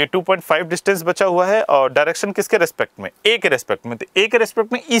 और ये 2.5 डिस्टेंस बचा हुआ है और डायरेक्शन किसके रेस्पेक्ट में? ए के रेस्पेक्ट में, तो ए के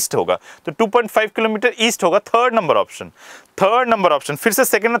रेस्पेक्ट में ईस्ट होगा, तो 2.5 किलोमीटर ईस्ट होगा। Third number option. फिर से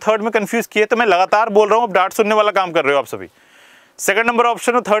सेकंड और थर्ड में कंफ्यूज किए, तो मैं लगातार बोल रहा हूँ, अब डांट सुनने वाला काम कर रहे हो आप सभी। सेकंड नंबर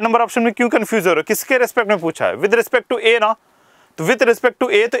ऑप्शन और थर्ड नंबर ऑप्शन में क्यों कंफ्यूज हो रहे हो? किसके रेस्पेक्ट में पूछा है? विद रिस्पेक्ट टू ए ना, तो विद रिस्पेक्ट टू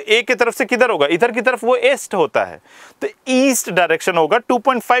ए, तो ए की तरफ से किधर होगा? इधर की तरफ वो ईस्ट होता है, तो ईस्ट डायरेक्शन होगा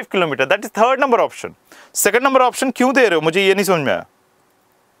 2.5 kilometre, that is third number option. Second number option क्यों दे रहे हो, मुझे ये नहीं समझ में आया।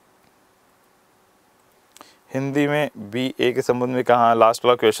 हिंदी में बी ए के संबंध में कहा? लास्ट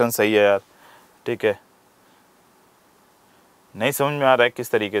वाला क्वेश्चन सही है यार, ठीक है। नहीं समझ में आ रहा है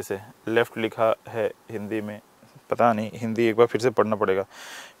किस तरीके से लेफ्ट लिखा है हिंदी में, पता नहीं, हिंदी एक बार फिर से पढ़ना पड़ेगा,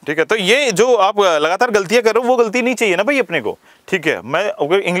 ठीक है। तो ये जो आप लगातार गलतियां कर रहे हो वो गलती नहीं चाहिए ना भाई अपने को, ठीक है। मैं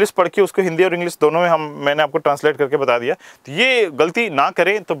अगर इंग्लिश पढ़ के उसको हिंदी और इंग्लिश दोनों में मैंने आपको ट्रांसलेट करके बता दिया, तो ये गलती ना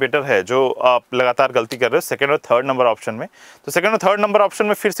करें तो बेटर है। जो आप लगातार गलती कर रहे हो सेकंड और थर्ड नंबर ऑप्शन में, तो सेकंड और थर्ड नंबर ऑप्शन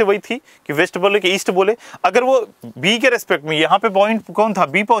में फिर से वही थी कि वेस्ट बोले कि ईस्ट बोले। अगर वो बी के रेस्पेक्ट में, यहाँ पे पॉइंट कौन था?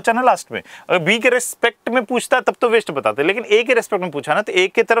 बी पहुंचा ना लास्ट में। अगर बी के रेस्पेक्ट में पूछता तब तो वेस्ट बताते, लेकिन ए के रेस्पेक्ट में पूछा ना, तो ए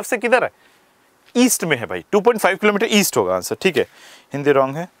के तरफ से किधर है? ईस्ट में है भाई, 2.5 किलोमीटर ईस्ट होगा आंसर, ठीक है। हिंदी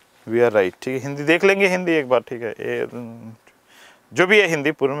रॉन्ग है, वी आर राइट, ठीक है। हिंदी देख लेंगे, हिंदी एक बार, ठीक है। जो भी है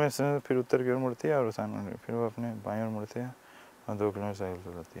हिंदी, पूर्व में से फिर उत्तर की ओर मुड़ती है और फिर वो अपने बाईं ओर मुड़ती है और 2 किलोमीटर साइकिल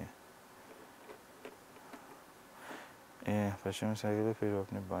चलाती है। पश्चिम में साइकिल, फिर वो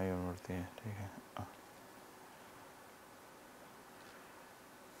अपने बाईं ओर मुड़ती है, ठीक है।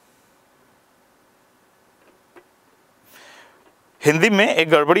 हिंदी में एक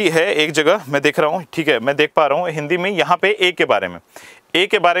गड़बड़ी है एक जगह, मैं देख रहा हूँ, ठीक है, मैं देख पा रहा हूँ हिंदी में यहाँ पे ए के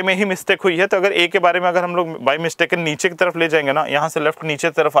बारे में ही मिस्टेक हुई है। तो अगर ए के बारे में अगर हम लोग बाई मिस्टेक नीचे की तरफ ले जाएंगे ना, यहाँ से लेफ्ट नीचे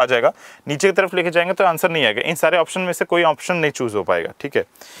की तरफ आ जाएगा, नीचे की तरफ लेके जाएंगे तो आंसर नहीं आएगा। इन सारे ऑप्शन में से कोई ऑप्शन नहीं चूज हो पाएगा, ठीक है।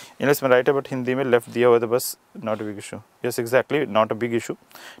 इंग्लिश में राइट है बट हिंदी में लेफ्ट दिया हुआ है, तो बस not a big issue, yes exactly not a big issue,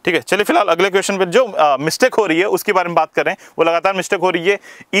 ठीक है। चलिए फिलहाल अगले क्वेश्चन पे जो मिस्टेक हो रही है उसके बारे में बात कर रहे हैं। वो लगातार मिस्टेक हो रही है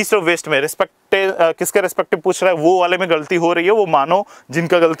ईस्ट और वेस्ट में, रिस्पेक्ट किसके रेस्पेक्टिव पूछ रहा है, वो वाले में गलती हो रही है, वो मानो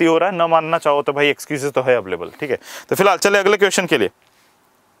जिनका गलती हो रहा है, ना मानना चाहो तो भाई एक्सक्यूजेस तो है अवेलेबल, ठीक है। तो फिलहाल चले अगले क्वेश्चन के लिए।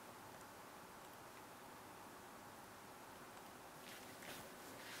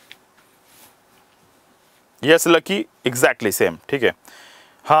 यस लकी, एग्जैक्टली सेम, ठीक है।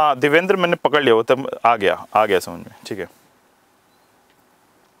 हाँ देवेंद्र मैंने पकड़ लिया, वो तब आ गया समझ में, ठीक है।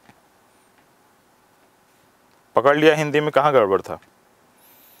 पकड़ लिया हिंदी में, कहाँ गड़बड़ था?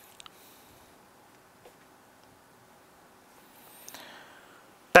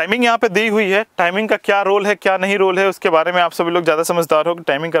 टाइमिंग यहाँ पे दी हुई है, टाइमिंग का क्या रोल है क्या नहीं रोल है उसके बारे में आप सभी लोग ज़्यादा समझदार हो कि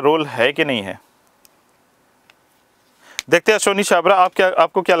टाइमिंग का रोल है कि नहीं है। देखते हैं अश्विनी छाबरा,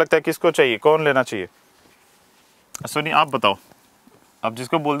 आपको क्या लगता है किसको चाहिए, कौन लेना चाहिए? अश्विनी आप बताओ, आप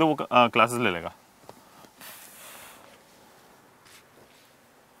जिसको बोल दो वो क्लासेस ले लेगा।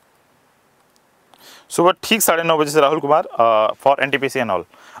 सुबह ठीक 9:30 बजे से Rahul Kumar for NTPC and all,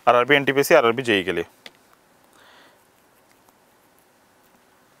 RRB NTPC RRB JE के लिए।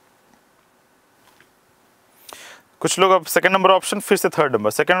 कुछ लोग अब सेकंड नंबर ऑप्शन फिर से थर्ड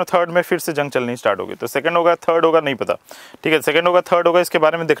नंबर, सेकंड और थर्ड में फिर से जंग चलनी स्टार्ट होगी, तो सेकंड होगा थर्ड होगा नहीं पता, ठीक है, सेकंड होगा थर्ड होगा इसके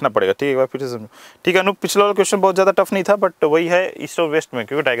बारे में देखना पड़ेगा, ठीक है, फिर से समझो, ठीक है। अनु पिछला वाला क्वेश्चन बहुत ज़्यादा टफ नहीं था, बट वही है ईस्ट और वेस्ट में,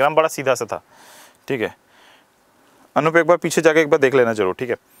 क्योंकि डायग्राम बड़ा सीधा सा था, ठीक है। अनु एक बार पीछे जाके एक बार देख लेना जरूर, ठीक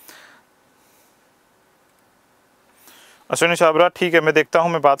है। अश्विनी छाबरा ठीक है, मैं देखता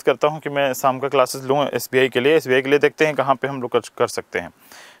हूँ, मैं बात करता हूँ कि मैं शाम का क्लासेस लूँ एसबीआई के लिए देखते हैं कहाँ पे हम लोग कर सकते हैं,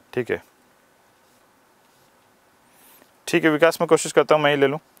 ठीक है। ठीक है विकास, मैं कोशिश करता हूँ मैं ही ले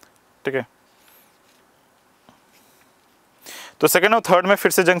लूँ, ठीक है। तो सेकंड और थर्ड में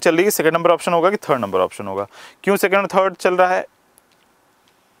फिर से जंग चल रही है, सेकंड नंबर ऑप्शन होगा कि थर्ड नंबर ऑप्शन होगा? क्यों सेकंड और थर्ड चल रहा है?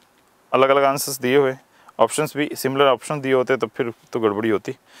 अलग अलग आंसर्स दिए हुए, ऑप्शंस भी सिमिलर ऑप्शन दिए होते तो फिर तो गड़बड़ी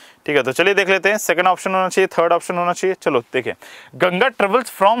होती, ठीक है। तो चलिए देख लेते हैं, सेकंड ऑप्शन होना चाहिए, थर्ड ऑप्शन होना चाहिए। चलो देखें, Ganga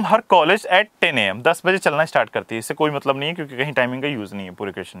travels from her college eight 10 AM, 10 बजे चलना स्टार्ट करती है, इससे कोई मतलब नहीं है क्योंकि कहीं टाइमिंग का यूज नहीं है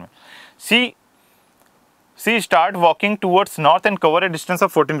पूरे क्वेश्चन में। सी start walking towards north and cover A distance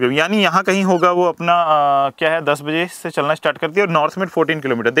of 14 kilometre, यानी यहाँ कहीं होगा वो अपना क्या है 10 बजे से चलना स्टार्ट करती है और नॉर्थ में 14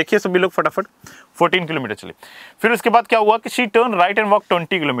 किलोमीटर। देखिए सभी लोग फटाफट 14 किलोमीटर चले। फिर उसके बाद क्या हुआ कि she turn right and walk 20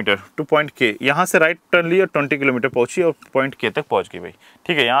 kilometre two point के, यहाँ से राइट टर्न ली और 20 किलोमीटर पहुंची और पॉइंट के तक पहुंच गई भाई,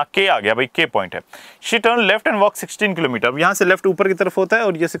 ठीक है। यहाँ के आ गया भाई, के पॉइंट है। She turn left and walk 16 kilometre, अब यहाँ से लेफ्ट ऊपर की तरफ होता है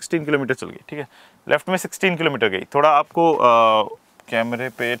और ये 16 किलोमीटर चल गई, ठीक है। लेफ्ट में 16 किलोमीटर गई, थोड़ा आपको कैमरे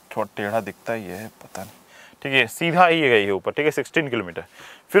पे थोड़ा टेढ़ा दिखता ही है, पता नहीं, ठीक है, सीधा ही गई है ऊपर, ठीक है, 16 किलोमीटर।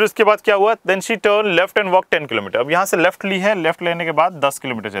 फिर उसके बाद क्या हुआ, then she turn left and walk 10 kilometre, अब यहाँ से लेफ्ट ली है, लेफ्ट लेने के बाद 10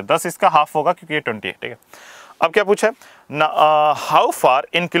 किलोमीटर है, 10 इसका हाफ होगा क्योंकि ये 20 है, ठीक है। अब क्या पूछा है, how far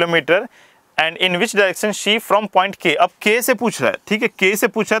in kilometre and in which direction she from point के, अब के से पूछ रहा है, ठीक है, के से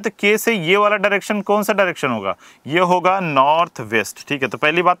पूछा है तो के से ये वाला डायरेक्शन कौन सा डायरेक्शन होगा, ये होगा नॉर्थ वेस्ट, ठीक है। तो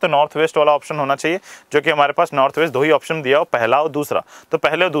पहली बात तो नॉर्थ वेस्ट वाला ऑप्शन होना चाहिए, जो कि हमारे पास नॉर्थ वेस्ट दो ही ऑप्शन दिया हो, पहला और दूसरा, तो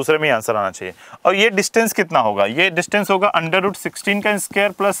पहले और दूसरे में ही आंसर आना चाहिए। और ये डिस्टेंस कितना होगा, ये डिस्टेंस होगा √16 का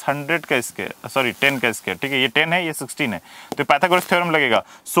स्क्वायर प्लस 100 का स्क्वायर, सॉरी 10 का स्क्वायर, ठीक है, ये 10 है ये 16 है, तो पाइथागोरस थ्योरम लगेगा।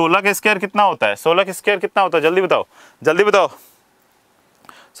 16 का स्क्वायर कितना होता है, 16 का स्क्वायर कितना होता है, जल्दी बताओ जल्दी बताओ।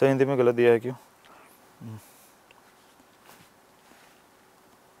 सही हिंदी में गलत दिया है क्यों?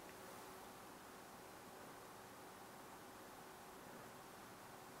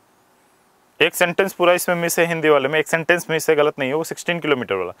 एक सेंटेंस पूरा इसमें मिस है हिंदी वाले में, एक सेंटेंस मिस है, गलत नहीं है वो, 16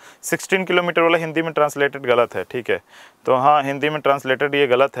 किलोमीटर वाला, 16 किलोमीटर वाला हिंदी में ट्रांसलेटेड गलत है, ठीक है। तो हाँ हिंदी में ट्रांसलेटेड ये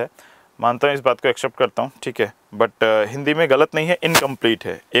गलत है, मानता हूँ, इस बात को एक्सेप्ट करता हूँ, ठीक है, बट हिंदी में गलत नहीं है, इनकम्प्लीट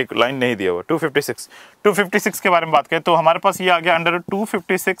है, एक लाइन नहीं दिया हुआ। 256 के बारे में बात करें तो हमारे पास ये आ गया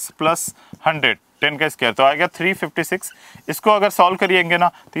 √256 प्लस 100 10 का स्क्वायर, तो आएगा 356। इसको अगर सॉल्व करिएंगे ना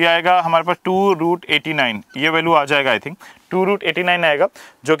तो ये आएगा हमारे पास 2√89, ये वैल्यू आ जाएगा, आई थिंक 2√89 आएगा,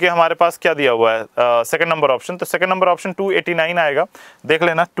 जो कि हमारे पास क्या दिया हुआ है सेकंड नंबर ऑप्शन, तो सेकंड नंबर ऑप्शन 289 आएगा, देख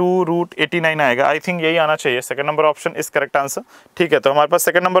लेना 2√89 आएगा, आई थिंक यही आना चाहिए, second number option is correct answer, ठीक है। तो हमारे पास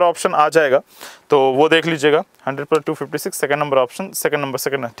सेकंड नंबर ऑप्शन आ जाएगा, तो वो देख लीजिएगा 100 पर 256 second number option, second number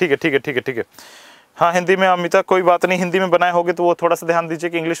second, ठीक है ठीक है ठीक है ठीक है। हाँ हिंदी में अमिता कोई बात नहीं, हिंदी में बनाए होगे तो वो थोड़ा सा ध्यान दीजिए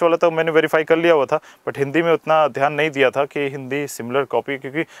कि इंग्लिश वाला तो मैंने वेरीफाई कर लिया हुआ था, बट हिंदी में उतना ध्यान नहीं दिया था कि हिंदी सिमिलर कॉपी,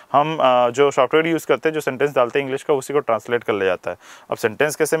 क्योंकि हम जो सॉफ्टवेयर यूज़ करते हैं, जो सेंटेंस डालते हैं इंग्लिश का, उसी को ट्रांसलेट कर ले जाता है। अब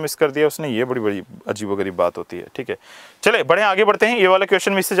सेंटेंस कैसे मिस कर दिया उसने, ये बड़ी बड़ी अजीबोगरीब बात होती है, ठीक है। चले बड़े आगे बढ़ते हैं, ये वाला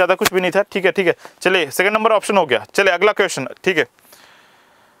क्वेश्चन में इससे ज़्यादा कुछ भी नहीं था, ठीक है ठीक है। चलिए सेकंड नंबर ऑप्शन हो गया, चले अगला क्वेश्चन, ठीक है।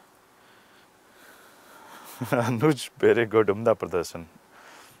 अनुज वेरी गुड, उम्दा प्रदर्शन,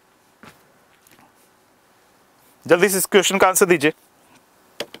 जल्दी से इस क्वेश्चन का आंसर दीजिए।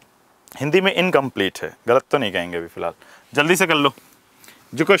 हिंदी में इनकम्प्लीट है, गलत तो नहीं कहेंगे अभी फिलहाल, जल्दी से कर लो,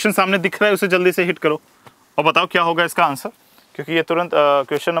 जो क्वेश्चन सामने दिख रहा है उसे जल्दी से हिट करो और बताओ क्या होगा इसका आंसर, क्योंकि ये तुरंत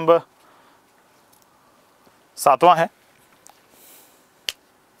क्वेश्चन नंबर 7वां है।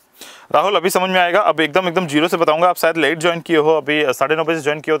 राहुल अभी समझ में आएगा, अब एकदम जीरो से बताऊंगा, आप शायद लेट ज्वाइन किए हो, अभी 9:30 बजे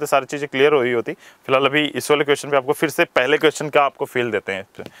ज्वाइन किए होते, सारी चीज़ें क्लियर हो रही होती। फिलहाल अभी इस वाले क्वेश्चन पे आपको फिर से पहले क्वेश्चन का आपको फील देते हैं,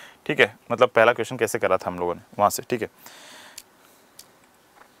 ठीक है, मतलब पहला क्वेश्चन कैसे करा था हम लोगों ने वहाँ से, ठीक है।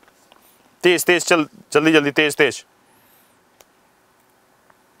 तेज तेज चल, जल्दी जल्दी, तेज तेज।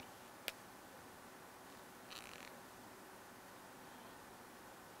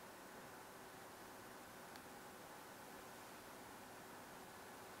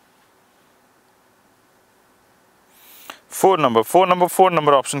 4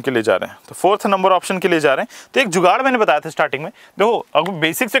 नंबर ऑप्शन के लिए जा रहे हैं। तो 4th नंबर ऑप्शन के लिए जा रहे हैं। तो एक जुगाड़ मैंने बताया था स्टार्टिंग में, देखो अगर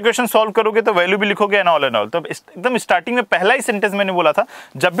बेसिक से क्वेश्चन सॉल्व करोगे तो वैल्यू भी लिखोगे एंड ऑल। तो एकदम स्टार्टिंग में पहला ही सेंटेंस मैंने बोला था,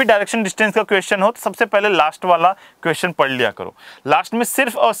 जब भी डायरेक्शन डिस्टेंस का क्वेश्चन हो तो सबसे पहले लास्ट वाला क्वेश्चन पढ़ लिया करो। लास्ट में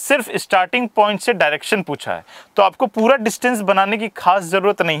सिर्फ और सिर्फ स्टार्टिंग पॉइंट से डायरेक्शन पूछा है, तो आपको पूरा डिस्टेंस बनाने की खास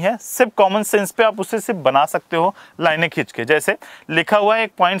जरूरत नहीं है, सिर्फ कॉमन सेंस पे आप उसे सिर्फ बना सकते हो लाइनें खींच के। जैसे लिखा हुआ है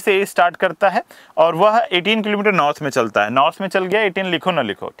एक पॉइंट से ए स्टार्ट करता है और वह 18 किलोमीटर नॉर्थ में चलता है, नॉर्थ में चल गया 18, लिखो ना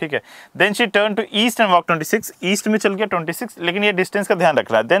लिखो, ठीक है। Then she turn to east and walk 26, east में चल गया 26, लेकिन ये डिस्टेंस का ध्यान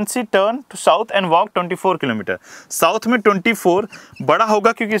रखना है। Then she turn to south and walk 24 kilometre, south में 24 बड़ा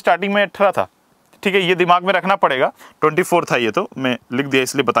होगा क्योंकि स्टार्टिंग में 18 था, ठीक है, ये दिमाग में रखना पड़ेगा, 24 था ये, तो मैं लिख दिया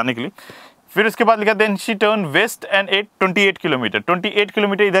इसलिए बताने के लिए। फिर उसके बाद लिखा then she turn waste and 28 kilometre, 28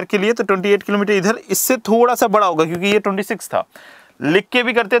 kilometre इधर के लिए, तो 28 किलोमीटर इधर, इससे थोड़ा सा बड़ा होगा क्योंकि ये 26 था। लिख के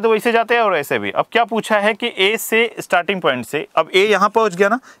भी करते हैं तो वैसे जाते हैं और ऐसे भी। अब क्या पूछा है कि ए से स्टार्टिंग पॉइंट से, अब ए यहाँ पहुंच गया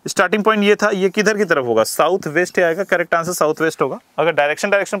ना, स्टार्टिंग पॉइंट ये था, ये किधर की तरफ होगा, साउथ वेस्ट आएगा, करेक्ट आंसर साउथ वेस्ट होगा। अगर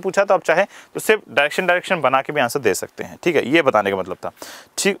डायरेक्शन पूछा तो आप चाहे तो सिर्फ डायरेक्शन बना के भी आंसर दे सकते हैं, ठीक है, ये बताने का मतलब था,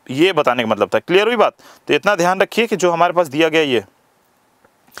 ठीक, ये बताने का मतलब था। क्लियर हुई बात? तो इतना ध्यान रखिए कि जो हमारे पास दिया गया ये।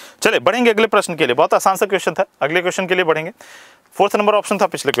 चले बढ़ेंगे अगले प्रश्न के लिए, बहुत आसान सा क्वेश्चन था, अगले क्वेश्चन के लिए बढ़ेंगे। 4th नंबर ऑप्शन था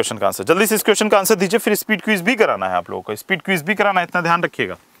पिछले क्वेश्चन का आंसर। जल्दी से इस क्वेश्चन का आंसर दीजिए, फिर स्पीड क्विज भी कराना है आप लोगों को, स्पीड क्विज भी कराना है, इतना ध्यान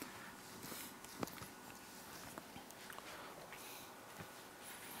रखिएगा।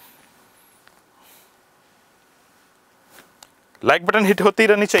 लाइक बटन हिट होती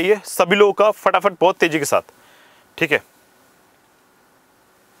रहनी चाहिए सभी लोगों का, फटाफट, बहुत तेजी के साथ, ठीक है।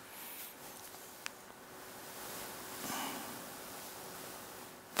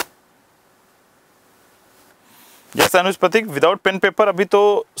 जैसा अनुज प्रतीक, विदाउट पेन पेपर अभी तो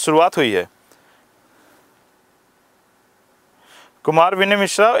शुरुआत हुई है। कुमार विनय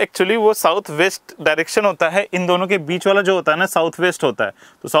मिश्रा, एक्चुअली वो साउथ वेस्ट डायरेक्शन होता है, इन दोनों के बीच वाला जो होता है ना साउथ वेस्ट होता है,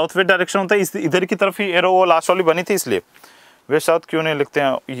 तो साउथ वेस्ट डायरेक्शन होता है, इधर की तरफ ही एरो वो लास्ट वाली बनी थी, इसलिए वेस्ट साउथ क्यों नहीं लिखते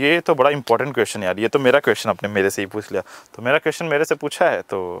हैं। ये तो बड़ा इंपॉर्टेंट क्वेश्चन यार, ये तो मेरा क्वेश्चन आपने मेरे से ही पूछ लिया, तो मेरा क्वेश्चन मेरे से पूछा है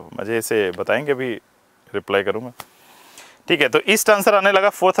तो मुझे इसे बताएंगे, भी रिप्लाई करूँगा, ठीक है। तो ईस्ट आंसर आने लगा,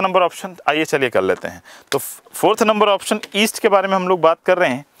 4th नंबर ऑप्शन। आइए चलिए कर लेते हैं। तो 4th नंबर ऑप्शन ईस्ट के बारे में हम लोग बात कर रहे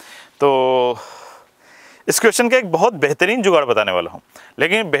हैं। तो इस क्वेश्चन का एक बहुत बेहतरीन जुगाड़ बताने वाला हूं,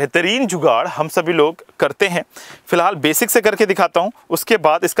 लेकिन बेहतरीन जुगाड़ हम सभी लोग करते हैं। फिलहाल बेसिक से करके दिखाता हूं, उसके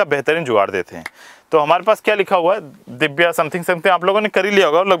बाद इसका बेहतरीन जुगाड़ देते हैं। तो हमारे पास क्या लिखा हुआ है, दिव्या समथिंग आप लोगों ने कर ही लिया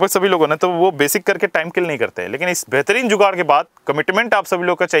होगा, लगभग सभी लोगों ने, तो वो बेसिक करके टाइम किल नहीं करते हैं। लेकिन इस बेहतरीन जुगाड़ के बाद कमिटमेंट आप सभी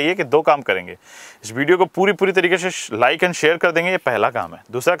लोग का चाहिए कि 2 काम करेंगे। इस वीडियो को पूरी तरीके से लाइक एंड शेयर कर देंगे, ये पहला काम है।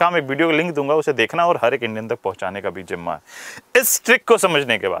 दूसरा काम, एक वीडियो को लिंक दूंगा, उसे देखना और हर एक इंडियन तक पहुंचाने का भी जिम्मा है। इस ट्रिक को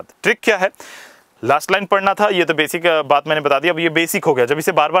समझने के बाद, ट्रिक क्या है, लास्ट लाइन पढ़ना था, ये तो बेसिक बात मैंने बता दी। अब ये बेसिक हो गया, जब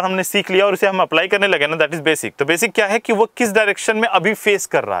इसे बार बार हमने सीख लिया और इसे हम अप्लाई करने लगे ना, दैट इज बेसिक। तो बेसिक क्या है कि वो किस डायरेक्शन में अभी फेस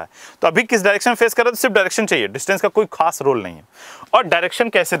कर रहा है, तो अभी किस डायरेक्शन फेस कर रहा है, तो सिर्फ डायरेक्शन चाहिए, डिस्टेंस का कोई खास रोल नहीं है। और डायरेक्शन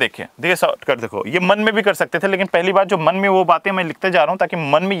कैसे देखें, देखिए शॉर्टकट देखो, ये मन में भी कर सकते थे, लेकिन पहली बात जो मन में वो बातें मैं लिखते जा रहा हूँ ताकि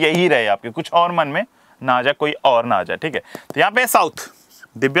मन में यही रहे आपके, कुछ और मन में ना आ जाए, कोई और ना आ जाए, ठीक है। तो यहाँ पे साउथ,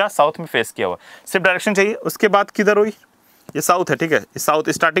 दिव्या साउथ में फेस किया हुआ, सिर्फ डायरेक्शन चाहिए। उसके बाद किधर हुई, ये साउथ है, ठीक है, साउथ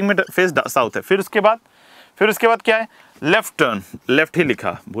स्टार्टिंग में फेस साउथ है। फिर उसके बाद क्या है, लेफ्ट टर्न, लेफ्ट ही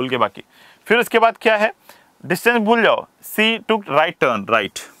लिखा, भूल के बाकी। फिर उसके बाद क्या है, डिस्टेंस भूल जाओ, सी टू राइट टर्न,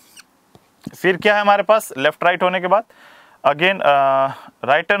 राइट। फिर क्या है हमारे पास, लेफ्ट राइट होने के बाद अगेन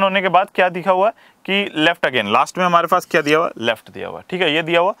राइट टर्न होने के बाद क्या दिखा हुआ कि लेफ्ट अगेन, लास्ट में हमारे पास क्या दिया हुआ, लेफ्ट दिया हुआ, ठीक है, ये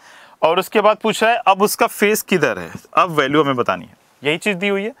दिया हुआ। और उसके बाद पूछ रहा है अब उसका फेस किधर है, अब वैल्यू हमें बतानी है, यही चीज दी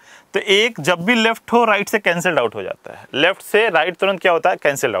हुई है। तो एक जब भी लेफ्ट हो राइट से कैंसिल्ड आउट हो जाता है, लेफ्ट से राइट तुरंत क्या होता है,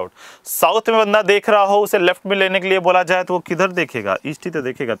 कैंसिल्ड आउट। साउथ में बंदा देख रहा हो, उसे लेफ्ट में लेने के लिए बोला जाए तो वो किधर देखेगा, ईस्ट ही तो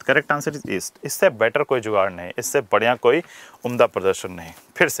देखेगा। Correct answer is east. इससे बेटर कोई जुगाड़ नहीं, इससे बढ़िया कोई उम्दा प्रदर्शन नहीं।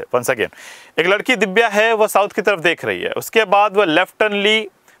 फिर से वंस अगेन, एक लड़की दिव्या है, वो साउथ की तरफ देख रही है, उसके बाद वो लेफ्ट टर्न ली,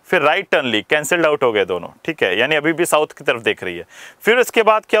 फिर राइट टर्न ली, कैंसिल्ड आउट हो गए दोनों, ठीक है, यानी अभी भी साउथ की तरफ देख रही है। फिर उसके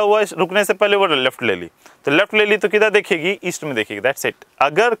बाद क्या हुआ, रुकने से पहले वो लेफ्ट ले ली, तो लेफ्ट ले ली तो किधर देखेगी, ईस्ट में देखेगी, दैट्स इट।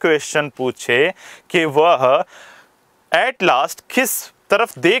 अगर क्वेश्चन पूछे कि वह एट लास्ट किस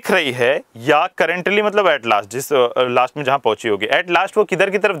तरफ देख रही है, या करेंटली मतलब एट लास्ट, जिस लास्ट में जहां पहुंची होगी, एट लास्ट वो किधर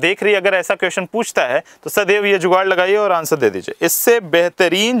की तरफ देख रही है, अगर ऐसा क्वेश्चन पूछता है तो सदैव ये जुगाड़ लगाइए और आंसर दे दीजिए। इससे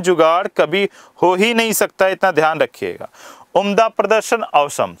बेहतरीन जुगाड़ कभी हो ही नहीं सकता, इतना ध्यान रखिएगा। उम्दा प्रदर्शन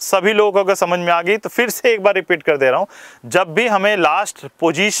अवसम, सभी लोगों को अगर समझ में आ गई तो फिर से एक बार रिपीट कर दे रहा हूं, जब भी हमें लास्ट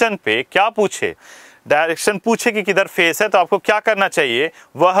पोजीशन पे क्या पूछे, डायरेक्शन पूछे कि किधर फेस है, तो आपको क्या करना चाहिए,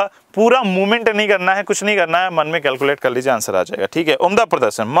 वह पूरा मूवमेंट नहीं करना है, कुछ नहीं करना है, मन में कैलकुलेट कर लीजिए, आंसर आ जाएगा, ठीक है। उम्दा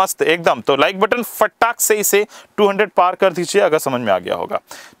प्रदर्शन, मस्त एकदम। तो लाइक बटन फटाक से इसे 200 पार कर दीजिए अगर समझ में आ गया होगा,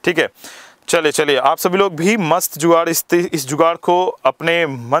 ठीक है। चलिए चलिए, आप सभी लोग भी मस्त जुगाड़, इस जुगाड़ को अपने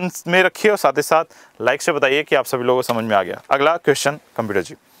मन में रखिए और साथ ही साथ लाइक से बताइए कि आप सभी लोगों को समझ में आ गया। अगला क्वेश्चन कंप्यूटर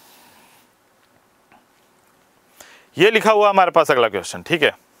जी, ये लिखा हुआ हमारे पास अगला क्वेश्चन, ठीक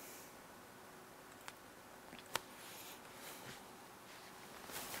है।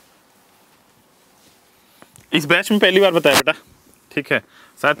 इस बैच में पहली बार बताया बेटा, ठीक है,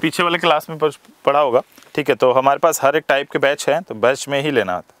 शायद पीछे वाले क्लास में पढ़ा होगा, ठीक है। तो हमारे पास हर एक टाइप के बैच हैं, तो बैच में ही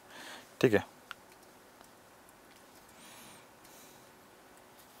लेना आता, ठीक है।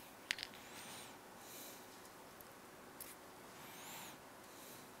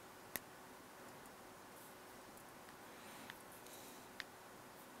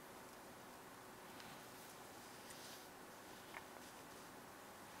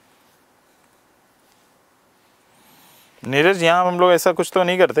 नीरज, यहाँ हम लोग ऐसा कुछ तो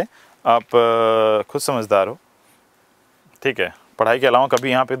नहीं करते, आप खुद समझदार हो, ठीक है। पढ़ाई के अलावा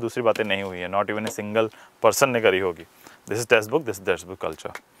कभी यहाँ पे दूसरी बातें नहीं हुई है, not even a single person ने करी होगी। This is text book, this is text book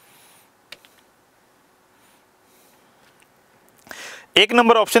culture. एक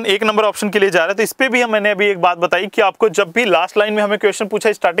नंबर ऑप्शन के लिए जा रहा है, तो इस पे भी मैंने अभी एक बात बताई कि आपको जब भी लास्ट लाइन में हमें क्वेश्चन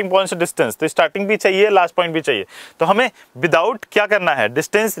पूछा स्टार्टिंग पॉइंट से डिस्टेंस, तो स्टार्टिंग भी चाहिए, लास्ट पॉइंट भी चाहिए, तो हमें विदाउट क्या करना है,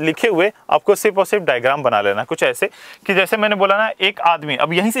 डिस्टेंस लिखे हुए आपको सिर्फ और सिर्फ डायग्राम बना लेना, कुछ ऐसे कि जैसे मैंने बोला ना, एक आदमी,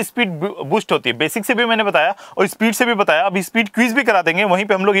 अब यहीं से स्पीड बूस्ट होती है, बेसिक से भी मैंने बताया और स्पीड से भी बताया, अब स्पीड क्विज भी करा देंगे, वहीं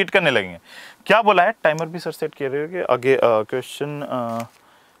पर हम लोग हिट करने लगेंगे। क्या बोला है, टाइमर भी सर सेट किए रहे आगे क्वेश्चन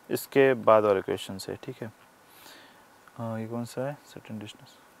इसके बाद वाले क्वेश्चन से, ठीक है। ये कौन सा है, सर्टेन डिस्टेंस,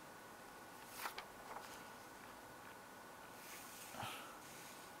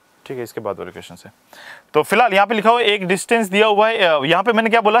 ठीक है, इसके बाद वाले क्वेश्चन से। तो फिलहाल यहाँ पे लिखा हुआ है एक डिस्टेंस दिया हुआ है, यहाँ पे मैंने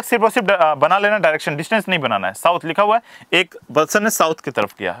क्या बोला, सिर्फ और सिर्फ बना लेना डायरेक्शन, डिस्टेंस नहीं बनाना है। साउथ लिखा हुआ है, एक पर्सन ने साउथ की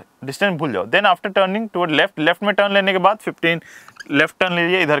तरफ किया है, डिस्टेंस भूल जाओ। Then after turning toward left, left में टर्न लेने के बाद 15 लेफ्ट टर्न ले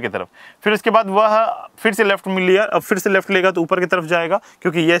लिया इधर की तरफ, फिर उसके बाद वह फिर से लेफ्ट में लिया, अब फिर से लेफ्ट लेगा तो ऊपर की तरफ जाएगा,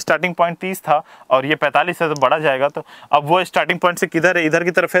 क्योंकि ये स्टार्टिंग पॉइंट 30 था और ये 45 है, तो बढ़ा जाएगा। तो अब वो स्टार्टिंग पॉइंट से किधर है, इधर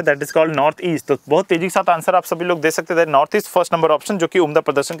की तरफ है, that is called north east. तो बहुत तेजी के साथ आंसर आप सभी लोग दे सकते थे, north east first number option, जो कि उम्दा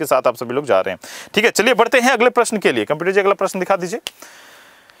प्रदर्शन के साथ आप सभी लोग जा रहे हैं, ठीक है। चलिए बढ़ते हैं अगले प्रश्न के लिए। कंप्यूटर जी अगला प्रश्न दिखा दीजिए।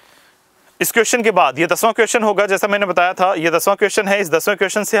 इस क्वेश्चन के बाद ये 10वां क्वेश्चन होगा, जैसा मैंने बताया था ये 10वां क्वेश्चन है। इस 10वें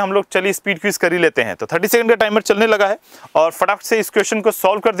क्वेश्चन से हम लोग चलिए स्पीड क्विज कर ही लेते हैं। तो 30 सेकंड का टाइमर चलने लगा है और फटाफट से इस क्वेश्चन को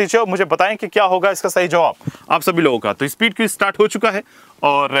सॉल्व कर दीजिए और मुझे बताएं कि क्या होगा इसका सही जवाब आप सभी लोगों का। तो स्पीड क्विज स्टार्ट हो चुका है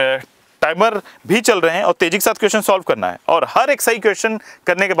और टाइमर भी चल रहे हैं और तेजी के साथ क्वेश्चन सॉल्व करना है, और हर एक सही क्वेश्चन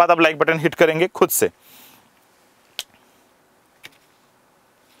करने के बाद आप लाइक बटन हिट करेंगे खुद से।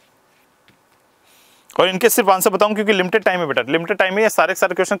 और इनके सिर्फ आंसर बताऊं क्योंकि लिमिटेड टाइम है बेटा, लिमिटेड टाइम में ये सारे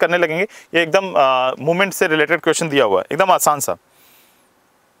क्वेश्चन करने लगेंगे। ये एकदम मूवमेंट से रिलेटेड क्वेश्चन दिया हुआ है, एकदम आसान सा।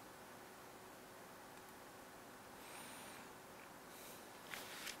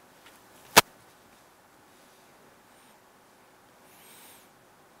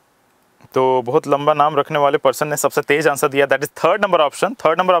 तो बहुत लंबा नाम रखने वाले पर्सन ने सबसे तेज आंसर दिया, that is third number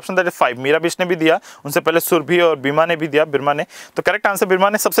option that is 5। Meera बिश ने भी दिया, उनसे पहले सुरभि और बिरमा ने भी दिया, बिरमा ने। तो करेक्ट आंसर बिरमा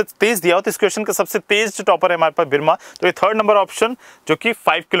ने सबसे तेज दिया, तो इस क्वेश्चन का सबसे तेज जो टॉपर है हमारे पास बिरमा। तो ये थर्ड नंबर ऑप्शन जो कि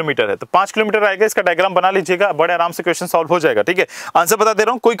 5 किलोमीटर है, तो 5 किलोमीटर आएगा, इसका डायग्राम बना लीजिएगा, बड़े आराम से क्वेश्चन सॉल्व हो जाएगा, ठीक है। आंसर बता दे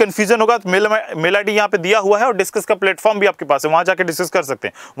रहा हूँ, कोई कंफ्यूजन होगा तो मेल आईडी यहाँ पे दिया हुआ है और डिस्कस का प्लेटफॉर्म भी आपके पास है, वहां जाकर डिस्कस कर सकते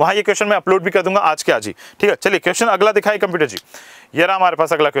हैं, वहां ये क्वेश्चन मैं अपलोड भी कर दूंगा आज के आज ही, ठीक है। चलिए क्वेश्चन अगला दिखाई कंप्यूटर जी, ये रहा हमारे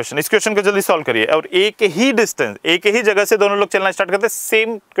पास अगला क्वेश्चन। इस क्वेश्चन को जल्दी सॉल्व करिए और एक ही डिस्टेंस, एक ही जगह से दोनों लोग चलना स्टार्ट करते हैं।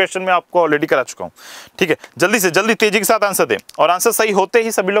 सेम क्वेश्चन मैं आपको ऑलरेडी करा चुका हूं, ठीक है। जल्दी से जल्दी तेजी के साथ आंसर दें और आंसर सही होते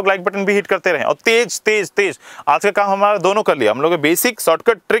ही सभी लोग लाइक बटन भी हिट करते रहें और तेज तेज तेज। आज का काम हमारा दोनों कर लिया, हम लोगों ने बेसिक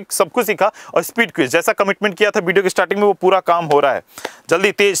शॉर्टकट ट्रिक सब कुछ सीखा और स्पीड क्विज जैसा कमिटमेंट किया था वीडियो की स्टार्टिंग में वो पूरा काम हो रहा है।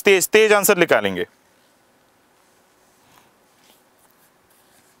 जल्दी तेज तेज तेज आंसर निकालेंगे।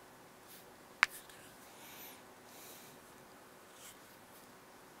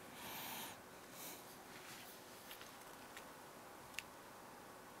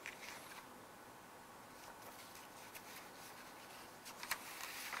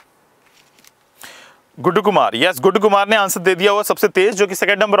 गुड्डू कुमार, यस गुड्डू कुमार ने आंसर दे दिया हुआ सबसे तेज, जो कि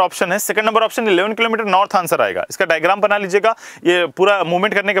सेकंड नंबर ऑप्शन है। Second number option 11 kilometre north answer आएगा। इसका डायग्राम बना लीजिएगा, ये पूरा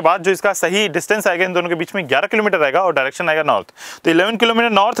मूवमेंट करने के बाद जो इसका सही डिस्टेंस आएगा इन दोनों के बीच में 11 किलोमीटर आएगा और डायरेक्शन आएगा नॉर्थ। तो 11 किलोमीटर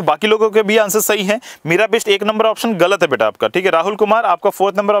नॉर्थ। बाकी लोगों के भी आंसर सही है। मीरा बेस्ट 1 नंबर ऑप्शन गलत है बेटा आपका, ठीक है। राहुल कुमार आपका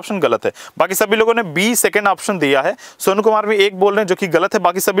 4th नंबर ऑप्शन गलत है। बाकी सभी लोगों ने बी सेकंड ऑप्शन दिया है। सोनू कुमार भी 1 बोल रहे हैं जो कि गलत है।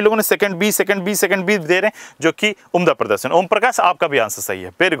 बाकी सभी लोगों ने second B second B second B दे रहे हैं जो कि उम्दा प्रदर्शन। ओम प्रकाश आपका भी आंसर सही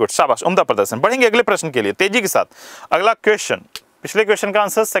है, वेरी गुड, शाबाश, उम्दा प्रदर्शन। बढ़ेंगे अगले प्रश्न के लिए तेजी के साथ। अगला क्वेश्चन, पिछले क्वेश्चन का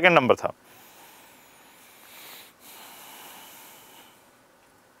आंसर सेकंड नंबर था।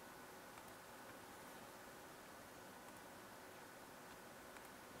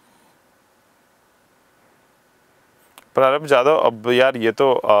 प्रारंभ जादव, अब यार ये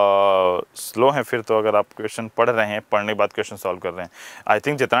तो स्लो है फिर तो, अगर आप क्वेश्चन पढ़ रहे हैं, पढ़ने के बाद क्वेश्चन सॉल्व कर रहे हैं। आई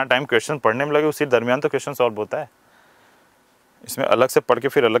थिंक जितना टाइम क्वेश्चन पढ़ने में लगे उसी दरमियान तो क्वेश्चन सॉल्व होता है, इसमें अलग से पढ़ के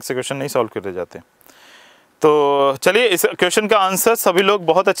फिर अलग से क्वेश्चन नहीं सॉल्व करे जाते। तो चलिए, इस क्वेश्चन का आंसर सभी लोग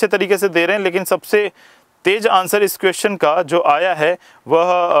बहुत अच्छे तरीके से दे रहे हैं, लेकिन सबसे तेज आंसर इस क्वेश्चन का जो आया है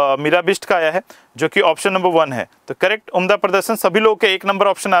वह मीरा बिष्ट का आया है, जो कि ऑप्शन नंबर 1 है। तो करेक्ट उम्दा प्रदर्शन सभी लोगों के 1 नंबर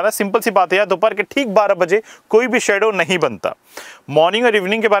ऑप्शन आ रहा है। सिंपल सी बात है यार, दोपहर के ठीक 12 बजे कोई भी शेडो नहीं बनता। मॉर्निंग और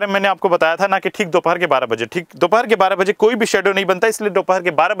इवनिंग के बारे में मैंने आपको बताया था ना, कि ठीक दोपहर के 12 बजे, ठीक दोपहर के 12 बजे कोई भी शेडो नहीं बनता, इसलिए दोपहर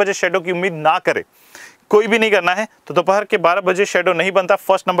के 12 बजे शेडो की उम्मीद ना करे, कोई भी नहीं करना है। तो दोपहर के 12 बजे शेडो नहीं बनता,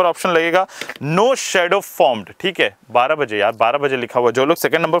 फर्स्ट नंबर ऑप्शन लगेगा, नो शेडो फॉर्म्ड। ठीक है, 12 बजे यार, 12 बजे लिखा हुआ। जो लोग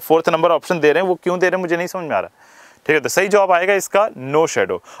second number, fourth number option दे रहे हैं वो क्यों दे रहे हैं मुझे नहीं समझ में आ रहा। ठीक है, तो सही जवाब आएगा इसका नो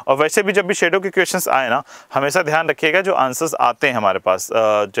शेडो। और वैसे भी जब भी शेडो के क्वेश्चंस आए ना, हमेशा ध्यान रखिएगा जो आंसर्स आते हैं हमारे पास,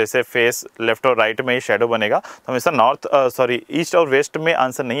 जैसे फेस लेफ्ट और राइट में ही शेडो बनेगा, तो हमेशा नॉर्थ ईस्ट और वेस्ट में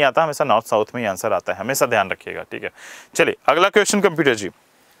आंसर नहीं आता, हमेशा नॉर्थ साउथ में ही आंसर आता है, हमेशा ध्यान रखिएगा। ठीक है, चलिए अगला क्वेश्चन कंप्यूटर जी,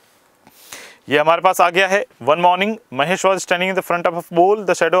 ये हमारे पास आ गया है। One morning Mahesh was standing in the front of a pole,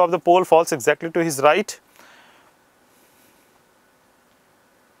 the shadow of the pole false exactly to his right.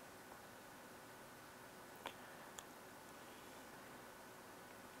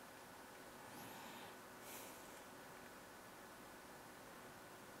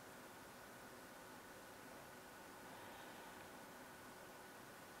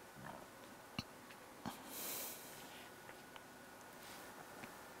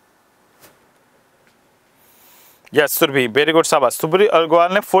 Yes Surabhi, very good, शाबाश। सुरभि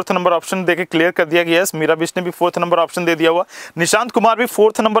अग्रवाल ने 4th नंबर ऑप्शन देके क्लियर कर दिया गया। यस, मीरा बिष्ट ने भी 4th नंबर ऑप्शन दे दिया हुआ। निशांत कुमार भी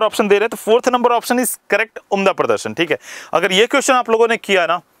 4th नंबर ऑप्शन दे रहे हैं, तो 4th number option is correct, उम्दा प्रदर्शन। ठीक है, अगर ये क्वेश्चन आप लोगों ने किया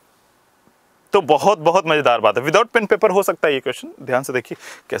ना तो बहुत बहुत मजेदार बात है। विदाउट पेन पेपर हो सकता है ये क्वेश्चन, ध्यान से देखिए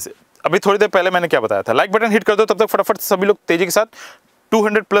कैसे। अभी थोड़ी देर पहले मैंने क्या बताया था, लाइक बटन हिट कर दो, तब तक फटाफट सभी लोग तेजी के साथ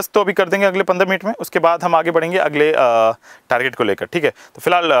 200 प्लस तो अभी कर देंगे अगले 15 मिनट में, उसके बाद हम आगे बढ़ेंगे अगले टारगेट को लेकर। ठीक है, तो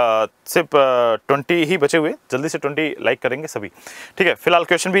फिलहाल सिर्फ 20 ही बचे हुए, जल्दी से 20 लाइक करेंगे सभी। ठीक है, फिलहाल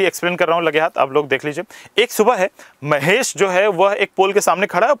क्वेश्चन भी एक्सप्लेन कर रहा हूँ, लगे हाथ आप लोग देख लीजिए। एक सुबह है, महेश जो है वह एक पोल के सामने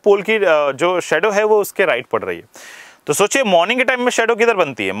खड़ा है, पोल की जो शेडो है वो उसके राइट पड़ रही है। तो सोचिए मॉर्निंग के टाइम में शेडो किधर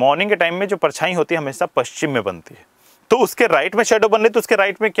बनती है, मॉर्निंग के टाइम में जो परछाई होती है हमेशा पश्चिम में बनती है। तो उसके राइट में शेडो बन रही, तो उसके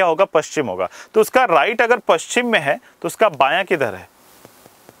राइट में क्या होगा, पश्चिम होगा। तो उसका राइट अगर पश्चिम में है तो उसका बायां किधर है,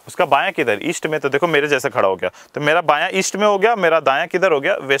 उसका बायां किधर, ईस्ट में। तो देखो मेरे जैसा खड़ा हो गया, तो मेरा बायां ईस्ट में हो गया, मेरा दायां किधर हो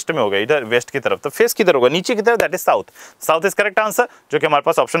गया, वेस्ट में हो गया, इधर वेस्ट की तरफ। तो फेस किधर होगा, नीचे की तरफ, that is south. South is correct answer, जो कि हमारे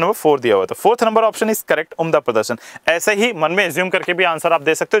पास ऑप्शन नंबर 4 दिया हुआ है। तो 4th number option is correct, उम्दा प्रदर्शन। ऐसे ही मन में एज्यूम करके भी आंसर आप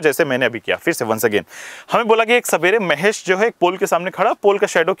दे सकते हो, जैसे मैंने अभी किया। फिर से वंस अगेन, हमें बोला कि एक सवेरे महेश जो है एक पोल के सामने खड़ा, पोल का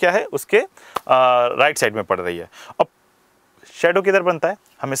शेडो क्या है, उसके राइट साइड में पड़ रही है। अब शेडो किधर बनता है,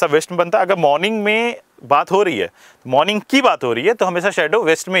 हमेशा वेस्ट में बनता है। अगर मॉर्निंग में बात हो रही है, मॉर्निंग की बात हो रही है, तो हमेशा शेडो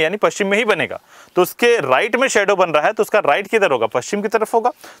वेस्ट में यानी पश्चिम में ही बनेगा। तो उसके राइट में शेडो बन रहा है, तो उसका राइट किधर होगा, पश्चिम की तरफ होगा।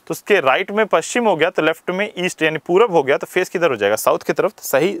 तो उसके राइट में पश्चिम हो गया, तो लेफ्ट में ईस्ट यानी पूरब हो गया, तो फेस किधर हो जाएगा, साउथ की तरफ। तो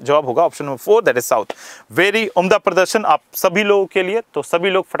सही जवाब होगा option number 4, that is south. Very उम्दा प्रदर्शन आप सभी लोगों के लिए। तो सभी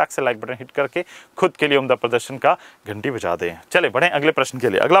लोग फटाक से लाइक बटन हिट करके खुद के लिए उम्दा प्रदर्शन का घंटी बजा दें। चले बढ़े अगले प्रश्न के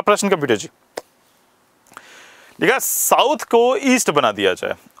लिए। अगला प्रश्न कंप्यूटर जी, देखा, साउथ को ईस्ट बना दिया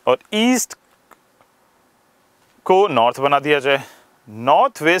जाए और ईस्ट को नॉर्थ बना दिया जाए,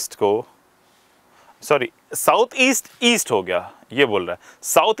 नॉर्थ वेस्ट को, सॉरी साउथ ईस्ट ईस्ट हो गया, ये बोल रहा है।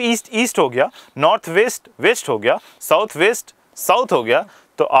 साउथ ईस्ट ईस्ट हो गया, नॉर्थ वेस्ट वेस्ट हो गया, साउथ वेस्ट साउथ हो गया।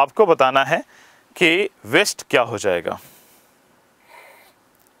 तो आपको बताना है कि वेस्ट क्या हो जाएगा।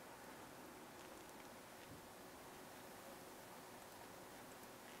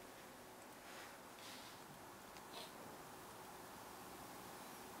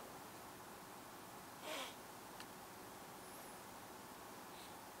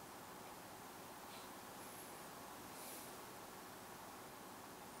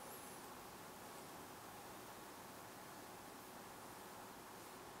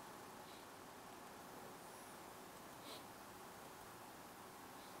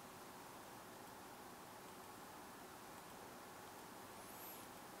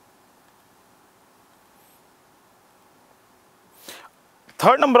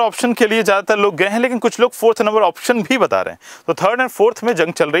 थर्ड नंबर ऑप्शन के लिए ज्यादातर लोग गए हैं, लेकिन कुछ लोग 4th नंबर ऑप्शन भी बता रहे हैं। तो 3rd और 4th में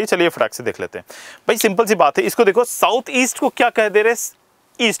जंग चल रही है। चलिए फटाक से देख लेते हैं भाई, सिंपल सी बात है। इसको देखो, साउथ ईस्ट को क्या कह दे रहे हैं,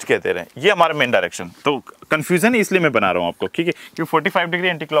 ईस्ट कह दे रहे हैं, ये हमारा मेन डायरेक्शन। तो कंफ्यूजन इसलिए मैं बना रहा हूं आपको, ठीक है, क्योंकि 45 डिग्री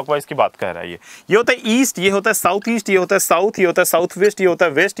एंटी क्लॉकवाइज की बात कह रहा है। ये होता है ईस्ट, ये होता है साउथ ईस्ट, ये होता है साउथ, ये होता है साउथ वेस्ट, ये होता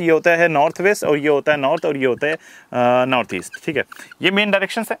है वेस्ट, ये होता है नॉर्थ वेस्ट, और ये होता है नॉर्थ, और ये होता है नॉर्थ ईस्ट। ठीक है, ये मेन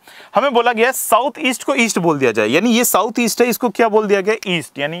डायरेक्शन है। हमें बोला गया साउथ ईस्ट को ईस्ट बोल दिया जाए, यानी ये साउथ ईस्ट है, इसको क्या बोल दिया गया,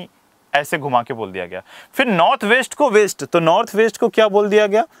 ईस्ट, यानी ऐसे घुमा के बोल दिया गया। फिर नॉर्थ वेस्ट को वेस्ट, तो नॉर्थ वेस्ट को क्या बोल दिया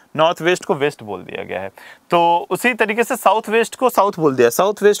गया, नॉर्थ वेस्ट को वेस्ट बोल दिया गया है। तो उसी तरीके से साउथ वेस्ट को साउथ बोल दिया,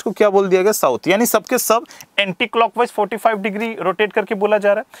 साउथ वेस्ट को क्या बोल दिया गया, साउथ। यानी सबके सब एंटी क्लॉकवाइज 45 डिग्री रोटेट करके बोला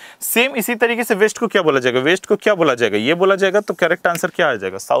जा रहा है। सेम इसी तरीके से वेस्ट को क्या बोला जाएगा, वेस्ट को क्या बोला जाएगा, ये बोला जाएगा। तो करेक्ट आंसर क्या आ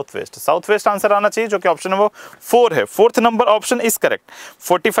जाएगा, south west. South west answer आना चाहिए, जो कि ऑप्शन नंबर 4 है। Fourth number option is correct.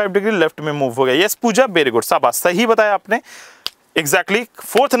 45 degree left में मूव हो गया। यस पूजा, वेरी गुड, शाबाश, सही बताया आपने, एग्जैक्टली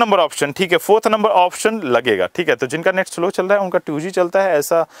फोर्थ नंबर ऑप्शन। ठीक है, फोर्थ नंबर ऑप्शन लगेगा। ठीक है, तो जिनका नेट स्लो चल रहा है उनका 2G चलता है,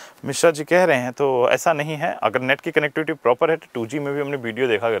 ऐसा मिश्रा जी कह रहे हैं। तो ऐसा नहीं है, अगर नेट की कनेक्टिविटी प्रॉपर है तो 2G में भी हमने वीडियो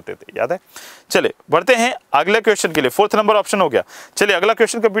देखा करते थे, याद है। चलिए बढ़ते हैं अगले क्वेश्चन के लिए। फोर्थ नंबर ऑप्शन हो गया। चलिए अगला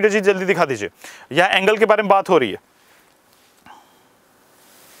क्वेश्चन कंप्यूटर जी जल्दी दिखा दीजिए। यहाँ एंगल के बारे में बात हो रही है।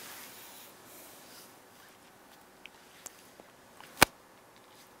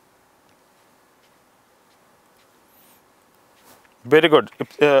 वेरी गुड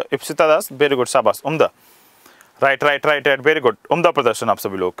इप्सिता दास, वेरी गुड, शाबाश, उम्दा, right right right right, very good, उम्दा प्रदर्शन आप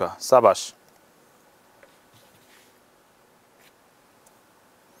सभी लोग का, शाबाश।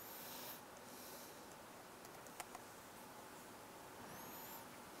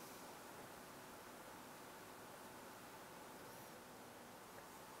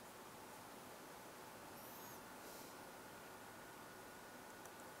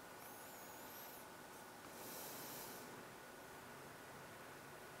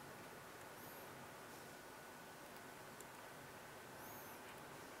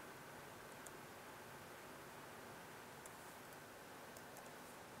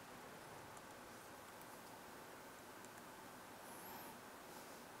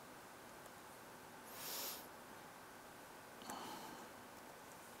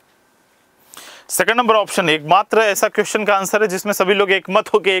 सेकंड नंबर ऑप्शन एकमात्र ऐसा क्वेश्चन का आंसर है जिसमें सभी लोग एक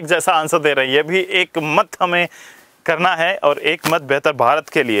मत होकर एक जैसा आंसर दे रहे हैं। ये भी एक मत हमें करना है और एक मत बेहतर भारत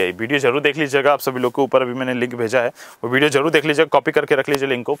के लिए। वीडियो जरूर देख लीजिएगा, आप सभी लोग को ऊपर अभी मैंने लिंक भेजा है, वो वीडियो जरूर देख लीजिएगा, कॉपी करके रख लीजिए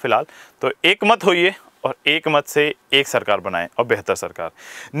लिंक को फिलहाल। तो एक मत होइए और एक मत से एक सरकार बनाए और बेहतर सरकार।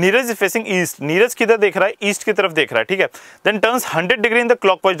 Neeraj is facing east, Neeraj किधर देख रहा है, ईस्ट की तरफ देख रहा है। ठीक है, then turns 100 degree in the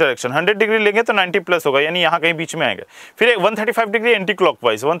clockwise direction. 100 degree लेंगे तो 90 प्लस होगा, यानी यहाँ कहीं बीच में आएगा। फिर 135 degree anti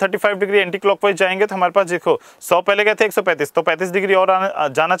clockwise, 135 degree anti clockwise जाएंगे तो हमारे पास देखो 100 पहले गए थे 135, तो 35 डिग्री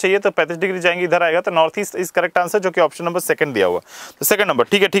और जाना चाहिए, तो 35 डिग्री जाएंगे, इधर आएगा। तो north east is correct answer, जो कि ऑप्शन नंबर सेकंड दिया हुआ। तो सेकंड नंबर,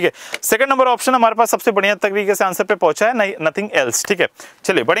 ठीक है ठीक है, सेकंड नंबर ऑप्शन हमारे पास सबसे बढ़िया तरीके से आंसर पे पहुंचा है, नथिंग एल्स। ठीक है,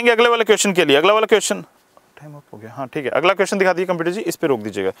 चलिए बढ़ेंगे अगले वाले क्वेश्चन के लिए। अगला वाला क्वेश्चन टाइम अप हो गया, हाँ ठीक है, अगला क्वेश्चन दिखा दीजिए कंप्यूटर जी, इस पे रोक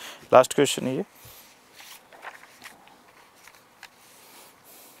दीजिएगा, लास्ट क्वेश्चन है ये।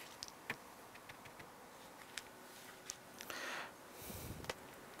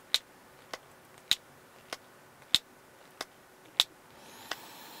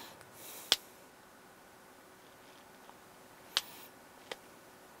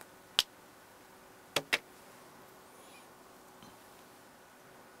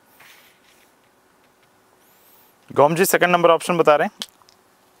 गौम जी सेकंड नंबर ऑप्शन बता रहे हैं,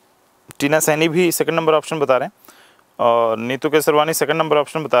 टीना सैनी भी सेकंड नंबर ऑप्शन बता रहे हैं, और Neetu Kesarwani second number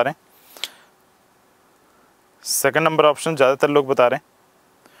option बता रहे हैं। सेकंड नंबर ऑप्शन ज़्यादातर लोग बता रहे हैं।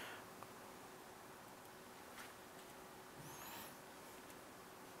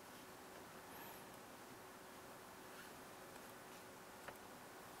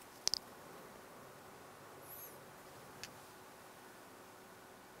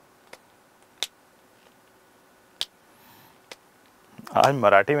 आज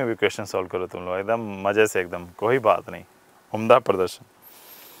मराठी में भी क्वेश्चन सॉल्व करो तुम लोग, एकदम मजे से, एकदम कोई बात नहीं, उम्दा प्रदर्शन।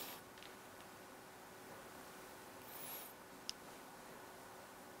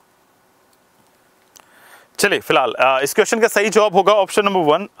 चलिए फिलहाल इस क्वेश्चन का सही जवाब होगा ऑप्शन नंबर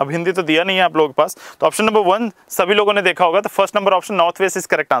 1। अब हिंदी तो दिया नहीं है आप लोगों के पास, तो ऑप्शन नंबर 1 सभी लोगों ने देखा होगा। तो first number option north west is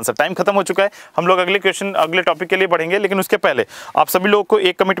correct answer. Time खत्म हो चुका है, हम लोग अगले क्वेश्चन अगले टॉपिक के लिए बढ़ेंगे, लेकिन उसके पहले आप सभी लोगों को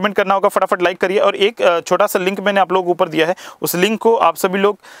एक कमिटमेंट करना होगा, फटाफट लाइक करिए। और एक छोटा सा लिंक मैंने आप लोगों को ऊपर दिया है, उस लिंक को आप सभी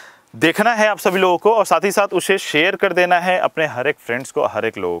लोग देखना है आप सभी लोगों को, और साथ ही साथ उसे शेयर कर देना है अपने हर एक फ्रेंड्स को, हर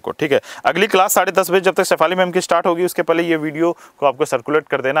एक लोगों को। ठीक है, अगली क्लास 10:30 बजे जब तक शेफाली मैम की स्टार्ट होगी, उसके पहले ये वीडियो को आपको सर्कुलेट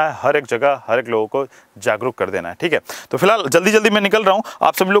कर देना है, हर एक जगह हर एक लोगों को जागरूक कर देना है। ठीक है, तो फिलहाल जल्दी जल्दी मैं निकल रहा हूँ,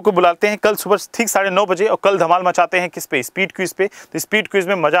 आप सभी लोग को बुलाते हैं कल सुबह ठीक 9:30 बजे, और कल धमाल मचाते हैं किस पे, स्पीड क्विज पे। तो स्पीड क्विज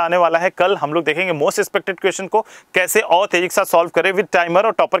में मजा आने वाला है। कल हम लोग देखेंगे मोस्ट एक्सपेक्टेड क्वेश्चन को कैसे और तेजी के साथ सॉल्व करें विद टाइमर,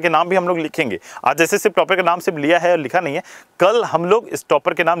 और टॉपर के नाम भी हम लोग लिखेंगे। आज जैसे सिर्फ टॉपर के नाम सिर्फ लिया है और लिखा नहीं है, कल हम लोग इस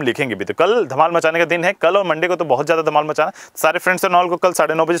टॉपर के नाम लिखेंगे भी। तो कल धमाल मचाने का दिन है, कल और मंडे को तो बहुत ज्यादा धमाल मचाना। सारे फ्रेंड्स और नॉल को कल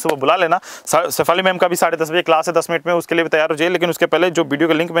 9:30 बजे सुबह बुला लेना। शेफाली मैम का भी 10:30 बजे क्लास है, 10 मिनट में, उसके लिए भी तैयार हो जाइए। लेकिन उसके पहले जो वीडियो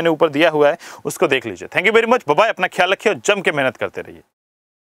का लिंक मैंने ऊपर दिया हुआ है उसको देख लीजिए। Thank you very much, bye bye, अपना ख्याल रखिए और जम के मेहनत करते रहिए।